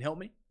that you can help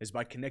me is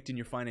by connecting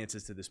your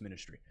finances to this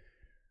ministry.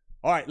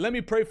 All right, let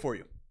me pray for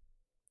you.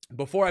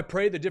 Before I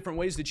pray, the different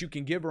ways that you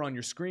can give are on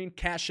your screen.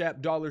 Cash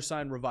App,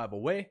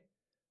 $Revival Way.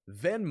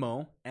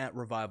 Venmo at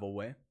Revival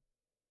Way.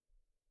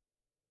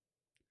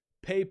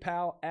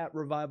 PayPal at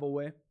Revival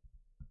Way.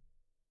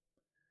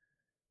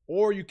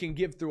 Or you can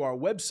give through our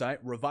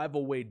website,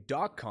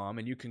 revivalway.com,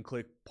 and you can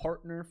click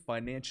Partner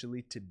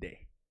Financially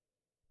Today.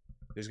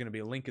 There's going to be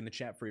a link in the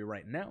chat for you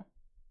right now.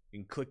 You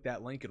can click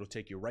that link. It'll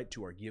take you right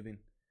to our giving.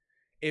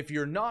 If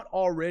you're not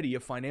already a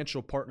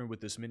financial partner with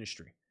this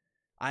ministry,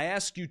 I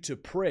ask you to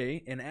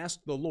pray and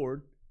ask the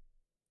Lord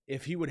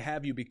if He would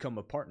have you become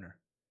a partner.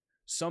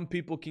 Some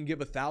people can give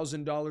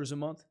 $1,000 a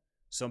month.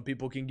 Some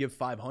people can give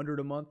 $500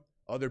 a month.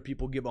 Other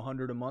people give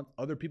 $100 a month.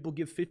 Other people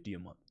give $50 a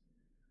month.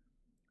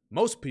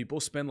 Most people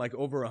spend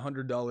over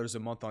 $100 a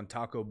month on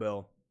Taco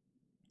Bell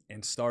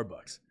and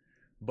Starbucks.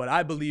 But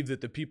I believe that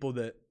the people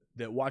that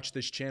watch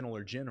this channel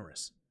are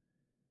generous.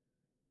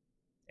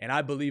 And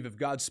I believe if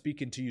God's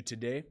speaking to you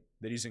today,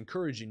 that He's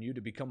encouraging you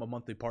to become a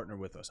monthly partner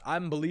with us.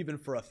 I'm believing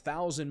for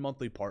 1,000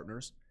 monthly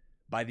partners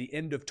by the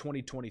end of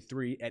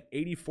 2023 at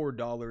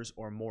 $84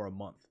 or more a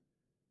month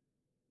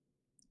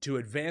to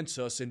advance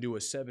us into a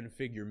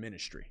 7-figure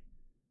ministry,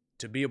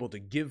 to be able to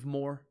give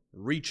more,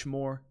 reach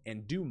more,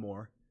 and do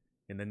more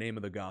in the name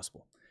of the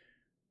gospel.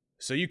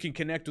 So you can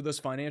connect with us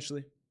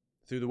financially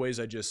through the ways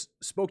I just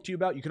spoke to you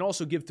about. You can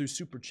also give through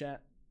Super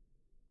Chat.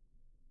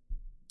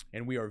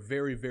 And we are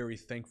very, very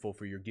thankful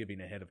for your giving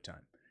ahead of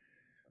time.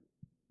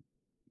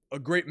 A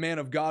great man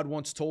of God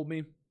once told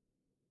me,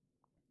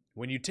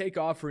 when you take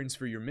offerings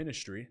for your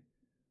ministry,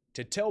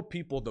 to tell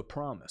people the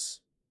promise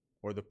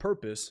or the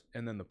purpose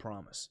and then the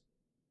promise.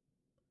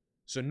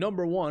 So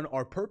 #1,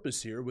 our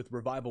purpose here with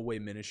Revival Way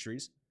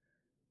Ministries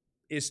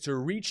is to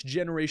reach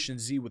Generation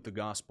Z with the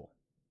gospel.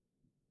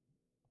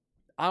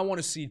 I want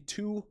to see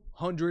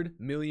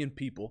 200 million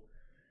people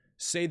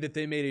say that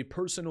they made a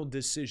personal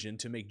decision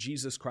to make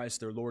Jesus Christ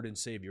their Lord and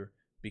Savior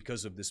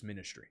because of this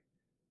ministry.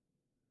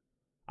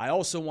 I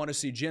also want to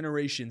see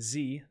Generation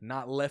Z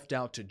not left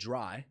out to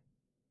dry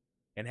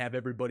and have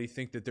everybody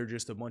think that they're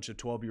just a bunch of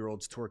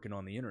 12-year-olds twerking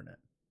on the internet.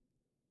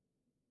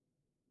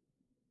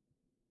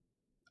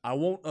 I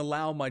won't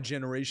allow my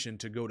generation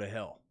to go to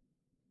hell.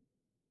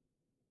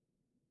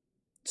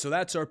 So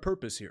that's our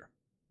purpose here.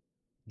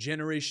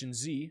 Generation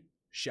Z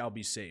shall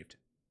be saved.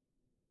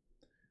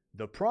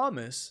 The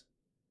promise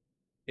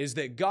is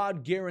that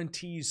God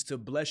guarantees to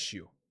bless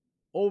you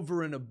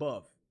over and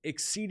above,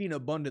 exceeding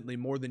abundantly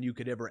more than you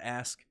could ever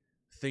ask,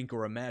 think,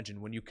 or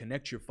imagine when you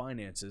connect your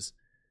finances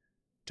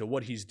to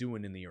what He's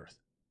doing in the earth.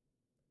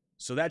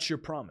 So that's your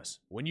promise.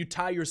 When you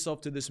tie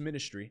yourself to this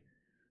ministry,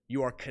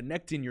 you are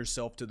connecting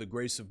yourself to the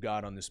grace of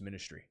God on this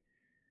ministry.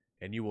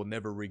 And you will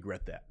never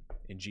regret that,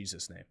 in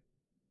Jesus' name.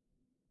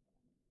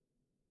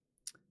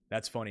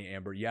 That's funny,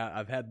 Amber. Yeah,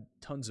 I've had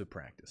tons of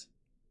practice.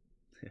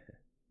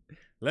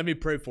 Let me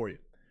pray for you.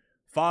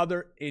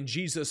 Father, in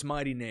Jesus'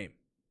 mighty name,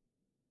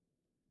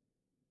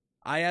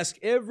 I ask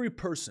every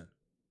person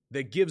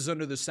that gives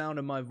under the sound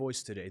of my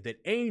voice today that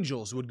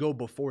angels would go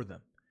before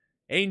them,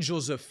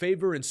 angels of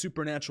favor and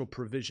supernatural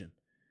provision,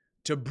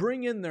 to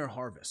bring in their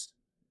harvest.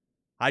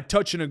 I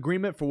touch an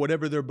agreement for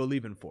whatever they're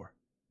believing for.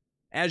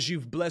 As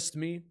you've blessed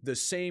me, the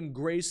same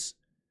grace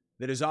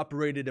that has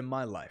operated in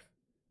my life,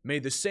 may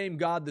the same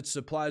God that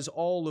supplies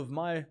all of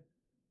my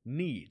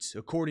needs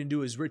according to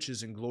His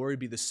riches and glory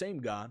be the same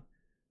God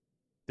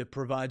that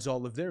provides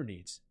all of their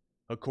needs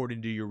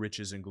according to your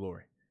riches and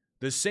glory.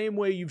 The same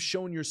way you've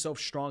shown yourself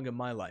strong in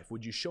my life,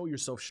 would you show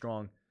yourself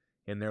strong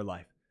in their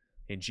life?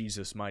 In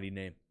Jesus' mighty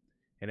name.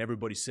 And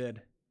everybody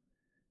said,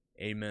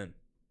 amen.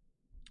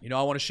 You know,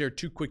 I want to share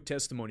 2 quick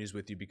testimonies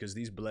with you because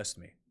these blessed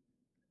me.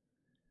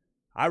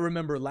 I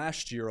remember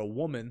last year a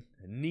woman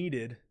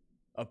needed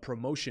a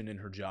promotion in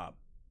her job.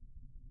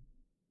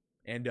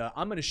 And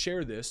I'm going to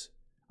share this.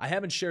 I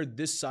haven't shared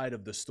this side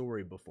of the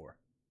story before.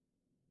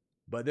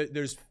 But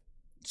there's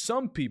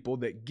some people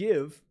that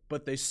give,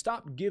 but they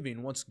stop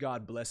giving once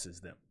God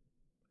blesses them.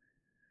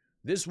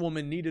 This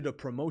woman needed a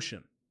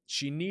promotion.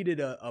 She needed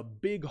a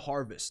big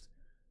harvest.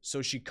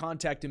 So she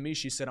contacted me.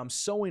 She said, I'm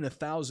sowing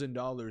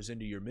 $1,000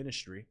 into your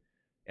ministry,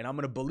 and I'm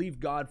going to believe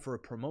God for a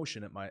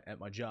promotion at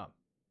my job.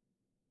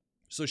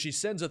 So she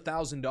sends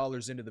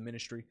 $1,000 into the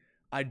ministry.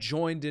 I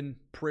joined in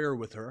prayer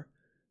with her.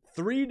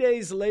 3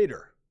 days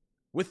later,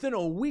 within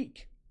a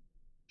week,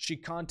 she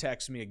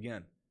contacts me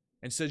again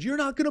and says, you're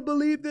not going to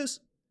believe this.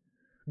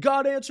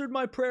 God answered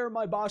my prayer.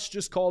 My boss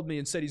just called me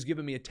and said he's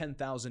giving me a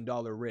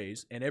 $10,000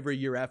 raise. And every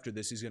year after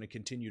this, he's going to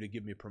continue to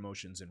give me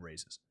promotions and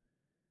raises.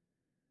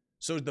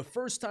 So the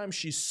first time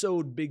she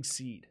sowed big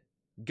seed,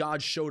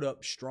 God showed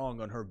up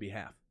strong on her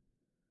behalf.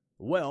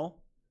 Well,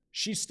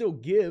 she still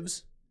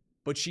gives,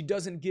 but she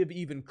doesn't give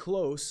even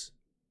close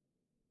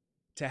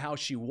to how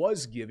she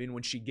was giving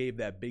when she gave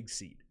that big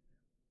seed.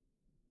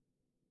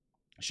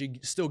 She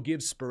still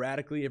gives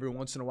sporadically. Every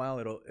once in a while,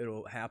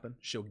 it'll happen.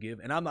 She'll give.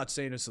 And I'm not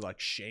saying this to like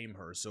shame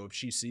her. So if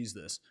she sees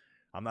this,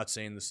 I'm not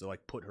saying this to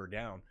like put her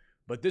down.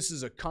 But this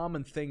is a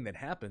common thing that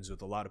happens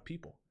with a lot of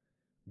people.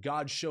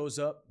 God shows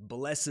up,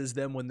 blesses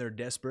them when they're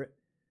desperate,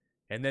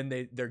 and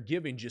then their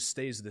giving just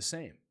stays the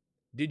same.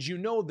 Did you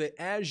know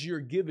that as your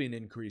giving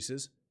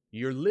increases,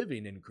 your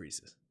living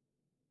increases?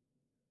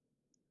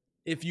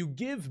 If you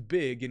give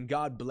big and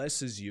God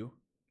blesses you,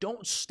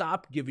 don't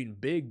stop giving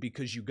big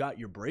because you got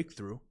your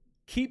breakthrough.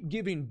 Keep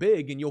giving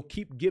big and you'll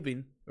keep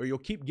giving, or you'll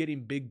keep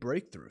getting big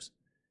breakthroughs.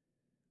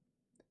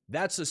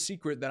 That's a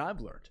secret that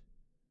I've learned.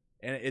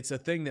 And it's a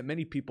thing that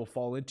many people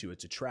fall into.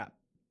 It's a trap.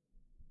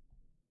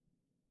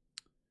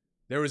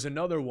 There was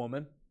another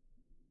woman,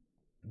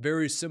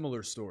 very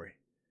similar story.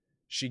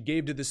 She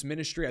gave to this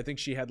ministry. I think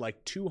she had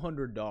like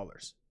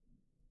 $200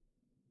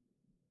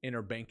 in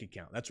her bank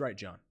account. That's right,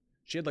 John.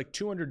 She had like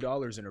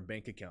 $200 in her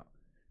bank account.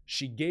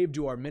 She gave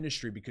to our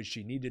ministry because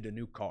she needed a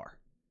new car.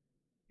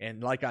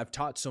 And like I've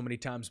taught so many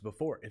times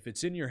before, if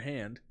it's in your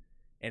hand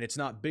and it's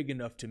not big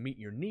enough to meet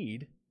your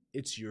need,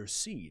 it's your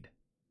seed.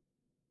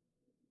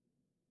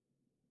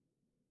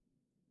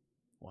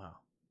 Wow.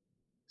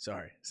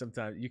 Sorry.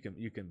 Sometimes you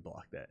can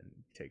block that and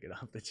take it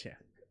off the chat.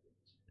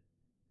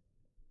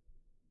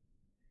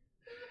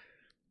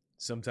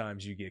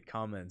 Sometimes you get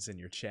comments in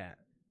your chat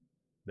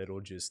that'll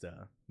just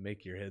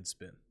make your head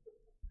spin.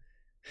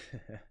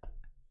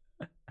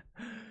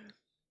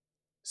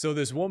 So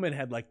this woman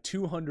had like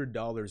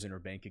 $200 in her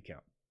bank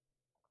account.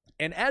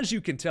 And as you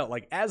can tell,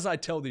 like as I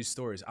tell these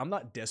stories, I'm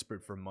not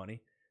desperate for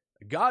money.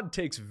 God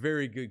takes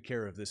very good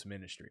care of this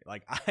ministry.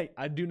 Like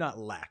I do not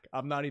lack.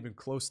 I'm not even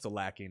close to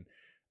lacking.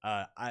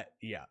 I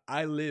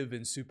live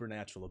in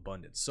supernatural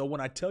abundance. So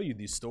when I tell you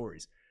these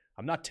stories,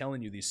 I'm not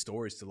telling you these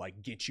stories to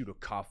like get you to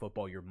cough up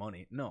all your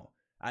money. No,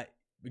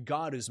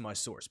 God is my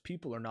source.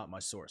 People are not my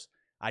source.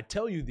 I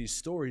tell you these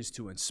stories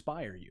to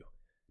inspire you,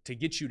 to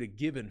get you to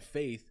give in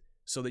faith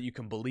so that you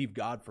can believe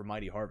God for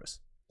mighty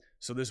harvest.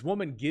 So this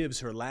woman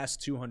gives her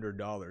last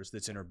 $200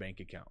 that's in her bank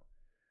account.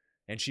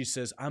 And she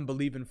says, I'm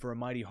believing for a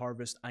mighty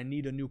harvest. I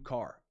need a new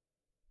car.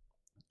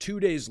 2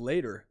 days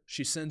later,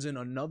 she sends in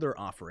another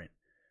offering.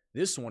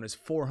 This one is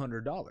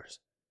 $400.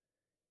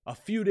 A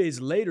few days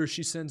later,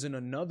 she sends in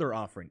another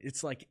offering.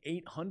 It's like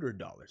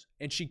 $800.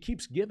 And she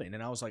keeps giving.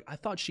 And I was like, I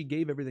thought she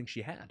gave everything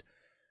she had.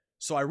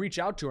 So I reach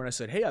out to her and I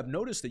said, hey, I've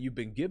noticed that you've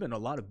been giving a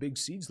lot of big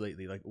seeds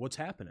lately. Like, what's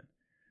happening?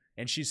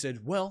 And she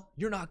said, well,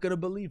 you're not going to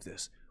believe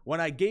this. When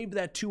I gave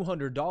that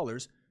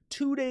 $200,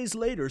 2 days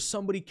later,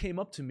 somebody came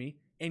up to me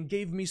and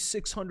gave me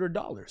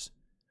 $600.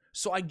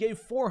 So I gave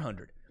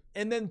 $400.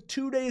 And then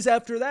 2 days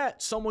after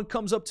that, someone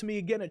comes up to me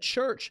again at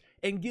church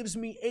and gives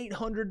me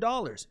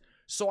 $800.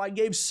 So I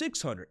gave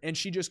 $600. And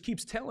she just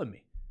keeps telling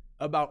me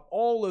about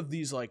all of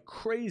these like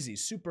crazy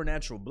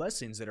supernatural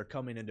blessings that are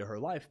coming into her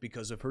life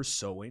because of her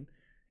sowing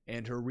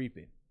and her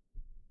reaping.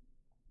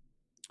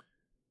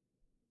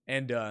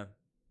 And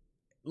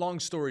long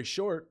story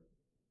short,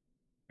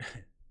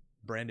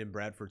 Brandon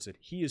Bradford said,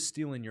 he is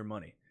stealing your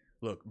money.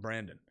 Look,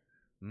 Brandon,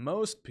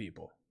 most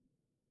people,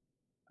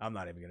 I'm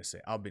not even going to say,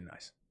 I'll be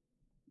nice.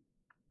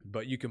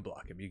 But you can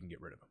block him. You can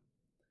get rid of him.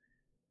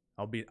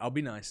 I'll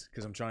be nice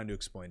because I'm trying to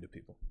explain to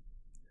people.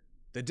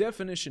 The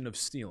definition of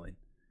stealing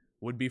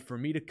would be for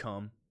me to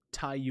come,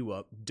 tie you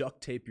up,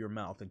 duct tape your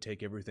mouth, and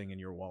take everything in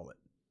your wallet.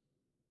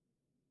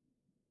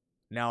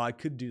 Now, I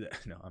could do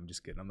that. No, I'm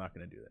just kidding. I'm not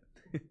going to do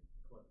that.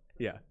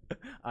 Yeah,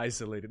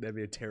 isolated. That'd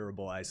be a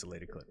terrible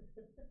isolated clip.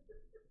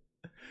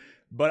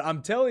 But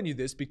I'm telling you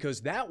this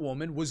because that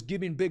woman was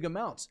giving big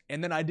amounts.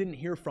 And then I didn't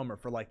hear from her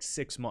for like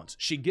 6 months.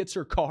 She gets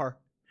her car.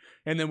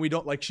 And then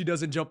she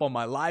doesn't jump on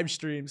my live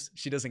streams.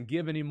 She doesn't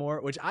give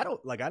anymore, which I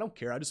don't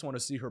care. I just want to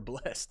see her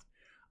blessed.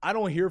 I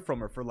don't hear from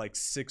her for like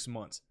 6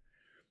 months.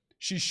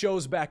 She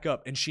shows back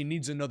up and she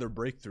needs another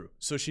breakthrough.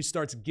 So she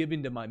starts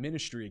giving to my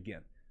ministry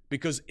again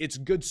because it's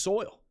good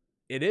soil.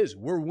 It is.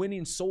 We're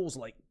winning souls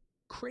like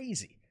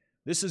crazy.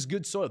 This is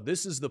good soil.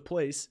 This is the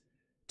place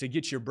to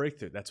get your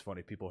breakthrough. That's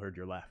funny. People heard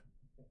your laugh.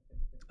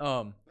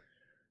 You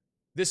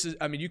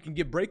can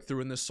get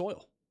breakthrough in this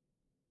soil.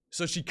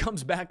 So she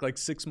comes back like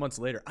 6 months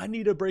later. I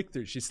need a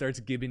breakthrough. She starts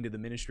giving to the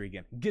ministry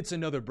again, gets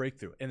another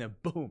breakthrough, and then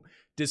boom,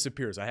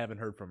 disappears. I haven't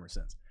heard from her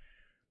since.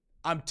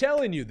 I'm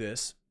telling you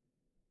this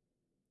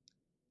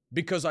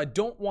because I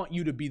don't want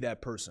you to be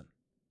that person.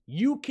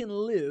 You can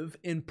live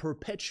in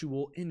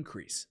perpetual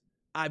increase.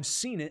 I've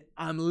seen it.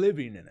 I'm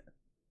living in it.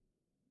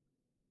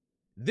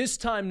 This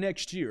time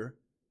next year,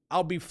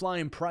 I'll be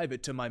flying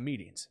private to my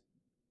meetings.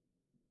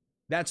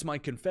 That's my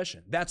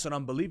confession. That's what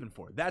I'm believing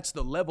for. That's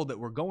the level that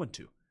we're going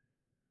to.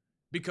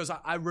 Because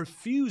I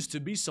refuse to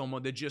be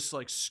someone that just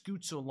like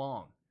scoots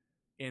along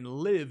and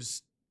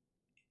lives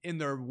in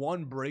their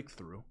one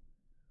breakthrough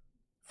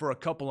for a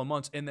couple of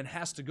months and then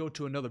has to go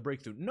to another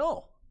breakthrough.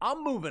 No,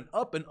 I'm moving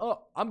up and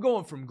up. I'm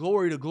going from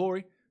glory to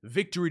glory,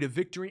 victory to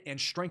victory, and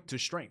strength to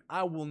strength.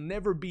 I will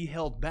never be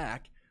held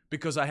back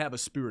because I have a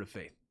spirit of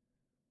faith.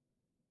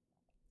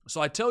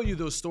 So I tell you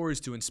those stories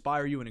to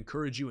inspire you and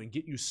encourage you and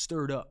get you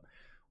stirred up.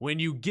 When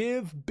you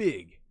give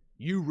big,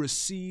 you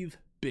receive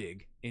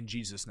big in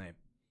Jesus' name.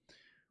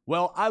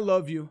 Well, I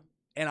love you,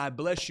 and I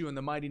bless you in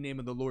the mighty name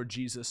of the Lord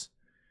Jesus.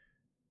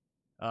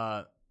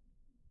 Yeah,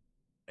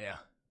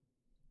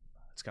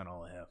 that's kind of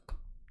all I have.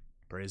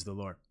 Praise the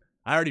Lord.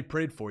 I already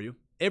prayed for you.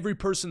 Every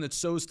person that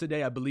sows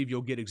today, I believe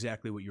you'll get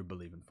exactly what you're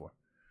believing for.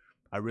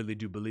 I really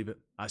do believe it.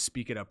 I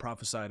speak it, I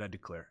prophesy it, I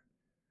declare.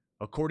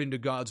 According to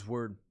God's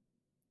word,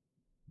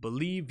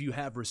 believe you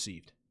have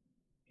received,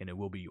 and it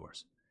will be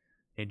yours.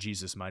 In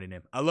Jesus' mighty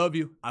name. I love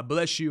you. I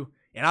bless you.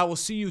 And I will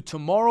see you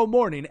tomorrow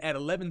morning at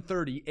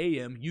 11:30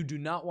 a.m. You do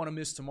not want to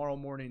miss tomorrow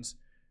morning's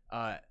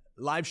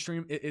live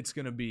stream. It's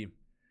going to be,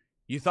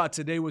 you thought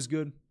today was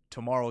good?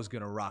 Tomorrow is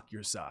going to rock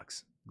your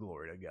socks.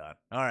 Glory to God.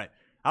 All right.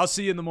 I'll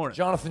see you in the morning.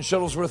 Jonathan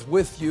Shuttlesworth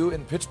with you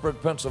in Pittsburgh,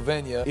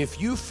 Pennsylvania.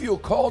 If you feel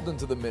called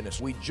into the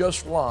ministry, we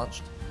just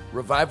launched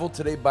Revival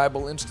Today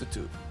Bible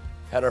Institute.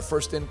 Had our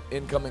first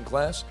incoming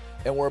class,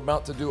 and we're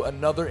about to do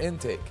another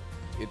intake.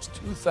 It's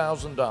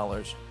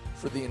 $2,000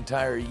 for the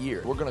entire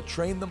year. We're going to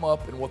train them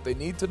up in what they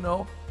need to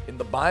know in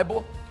the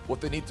Bible, what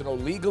they need to know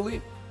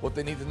legally, what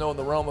they need to know in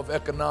the realm of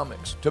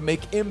economics to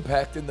make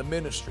impact in the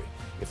ministry.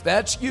 If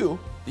that's you,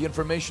 the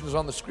information is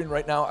on the screen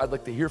right now. I'd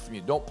like to hear from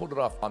you. Don't put it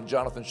off. I'm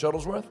Jonathan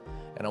Shuttlesworth,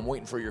 and I'm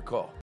waiting for your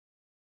call.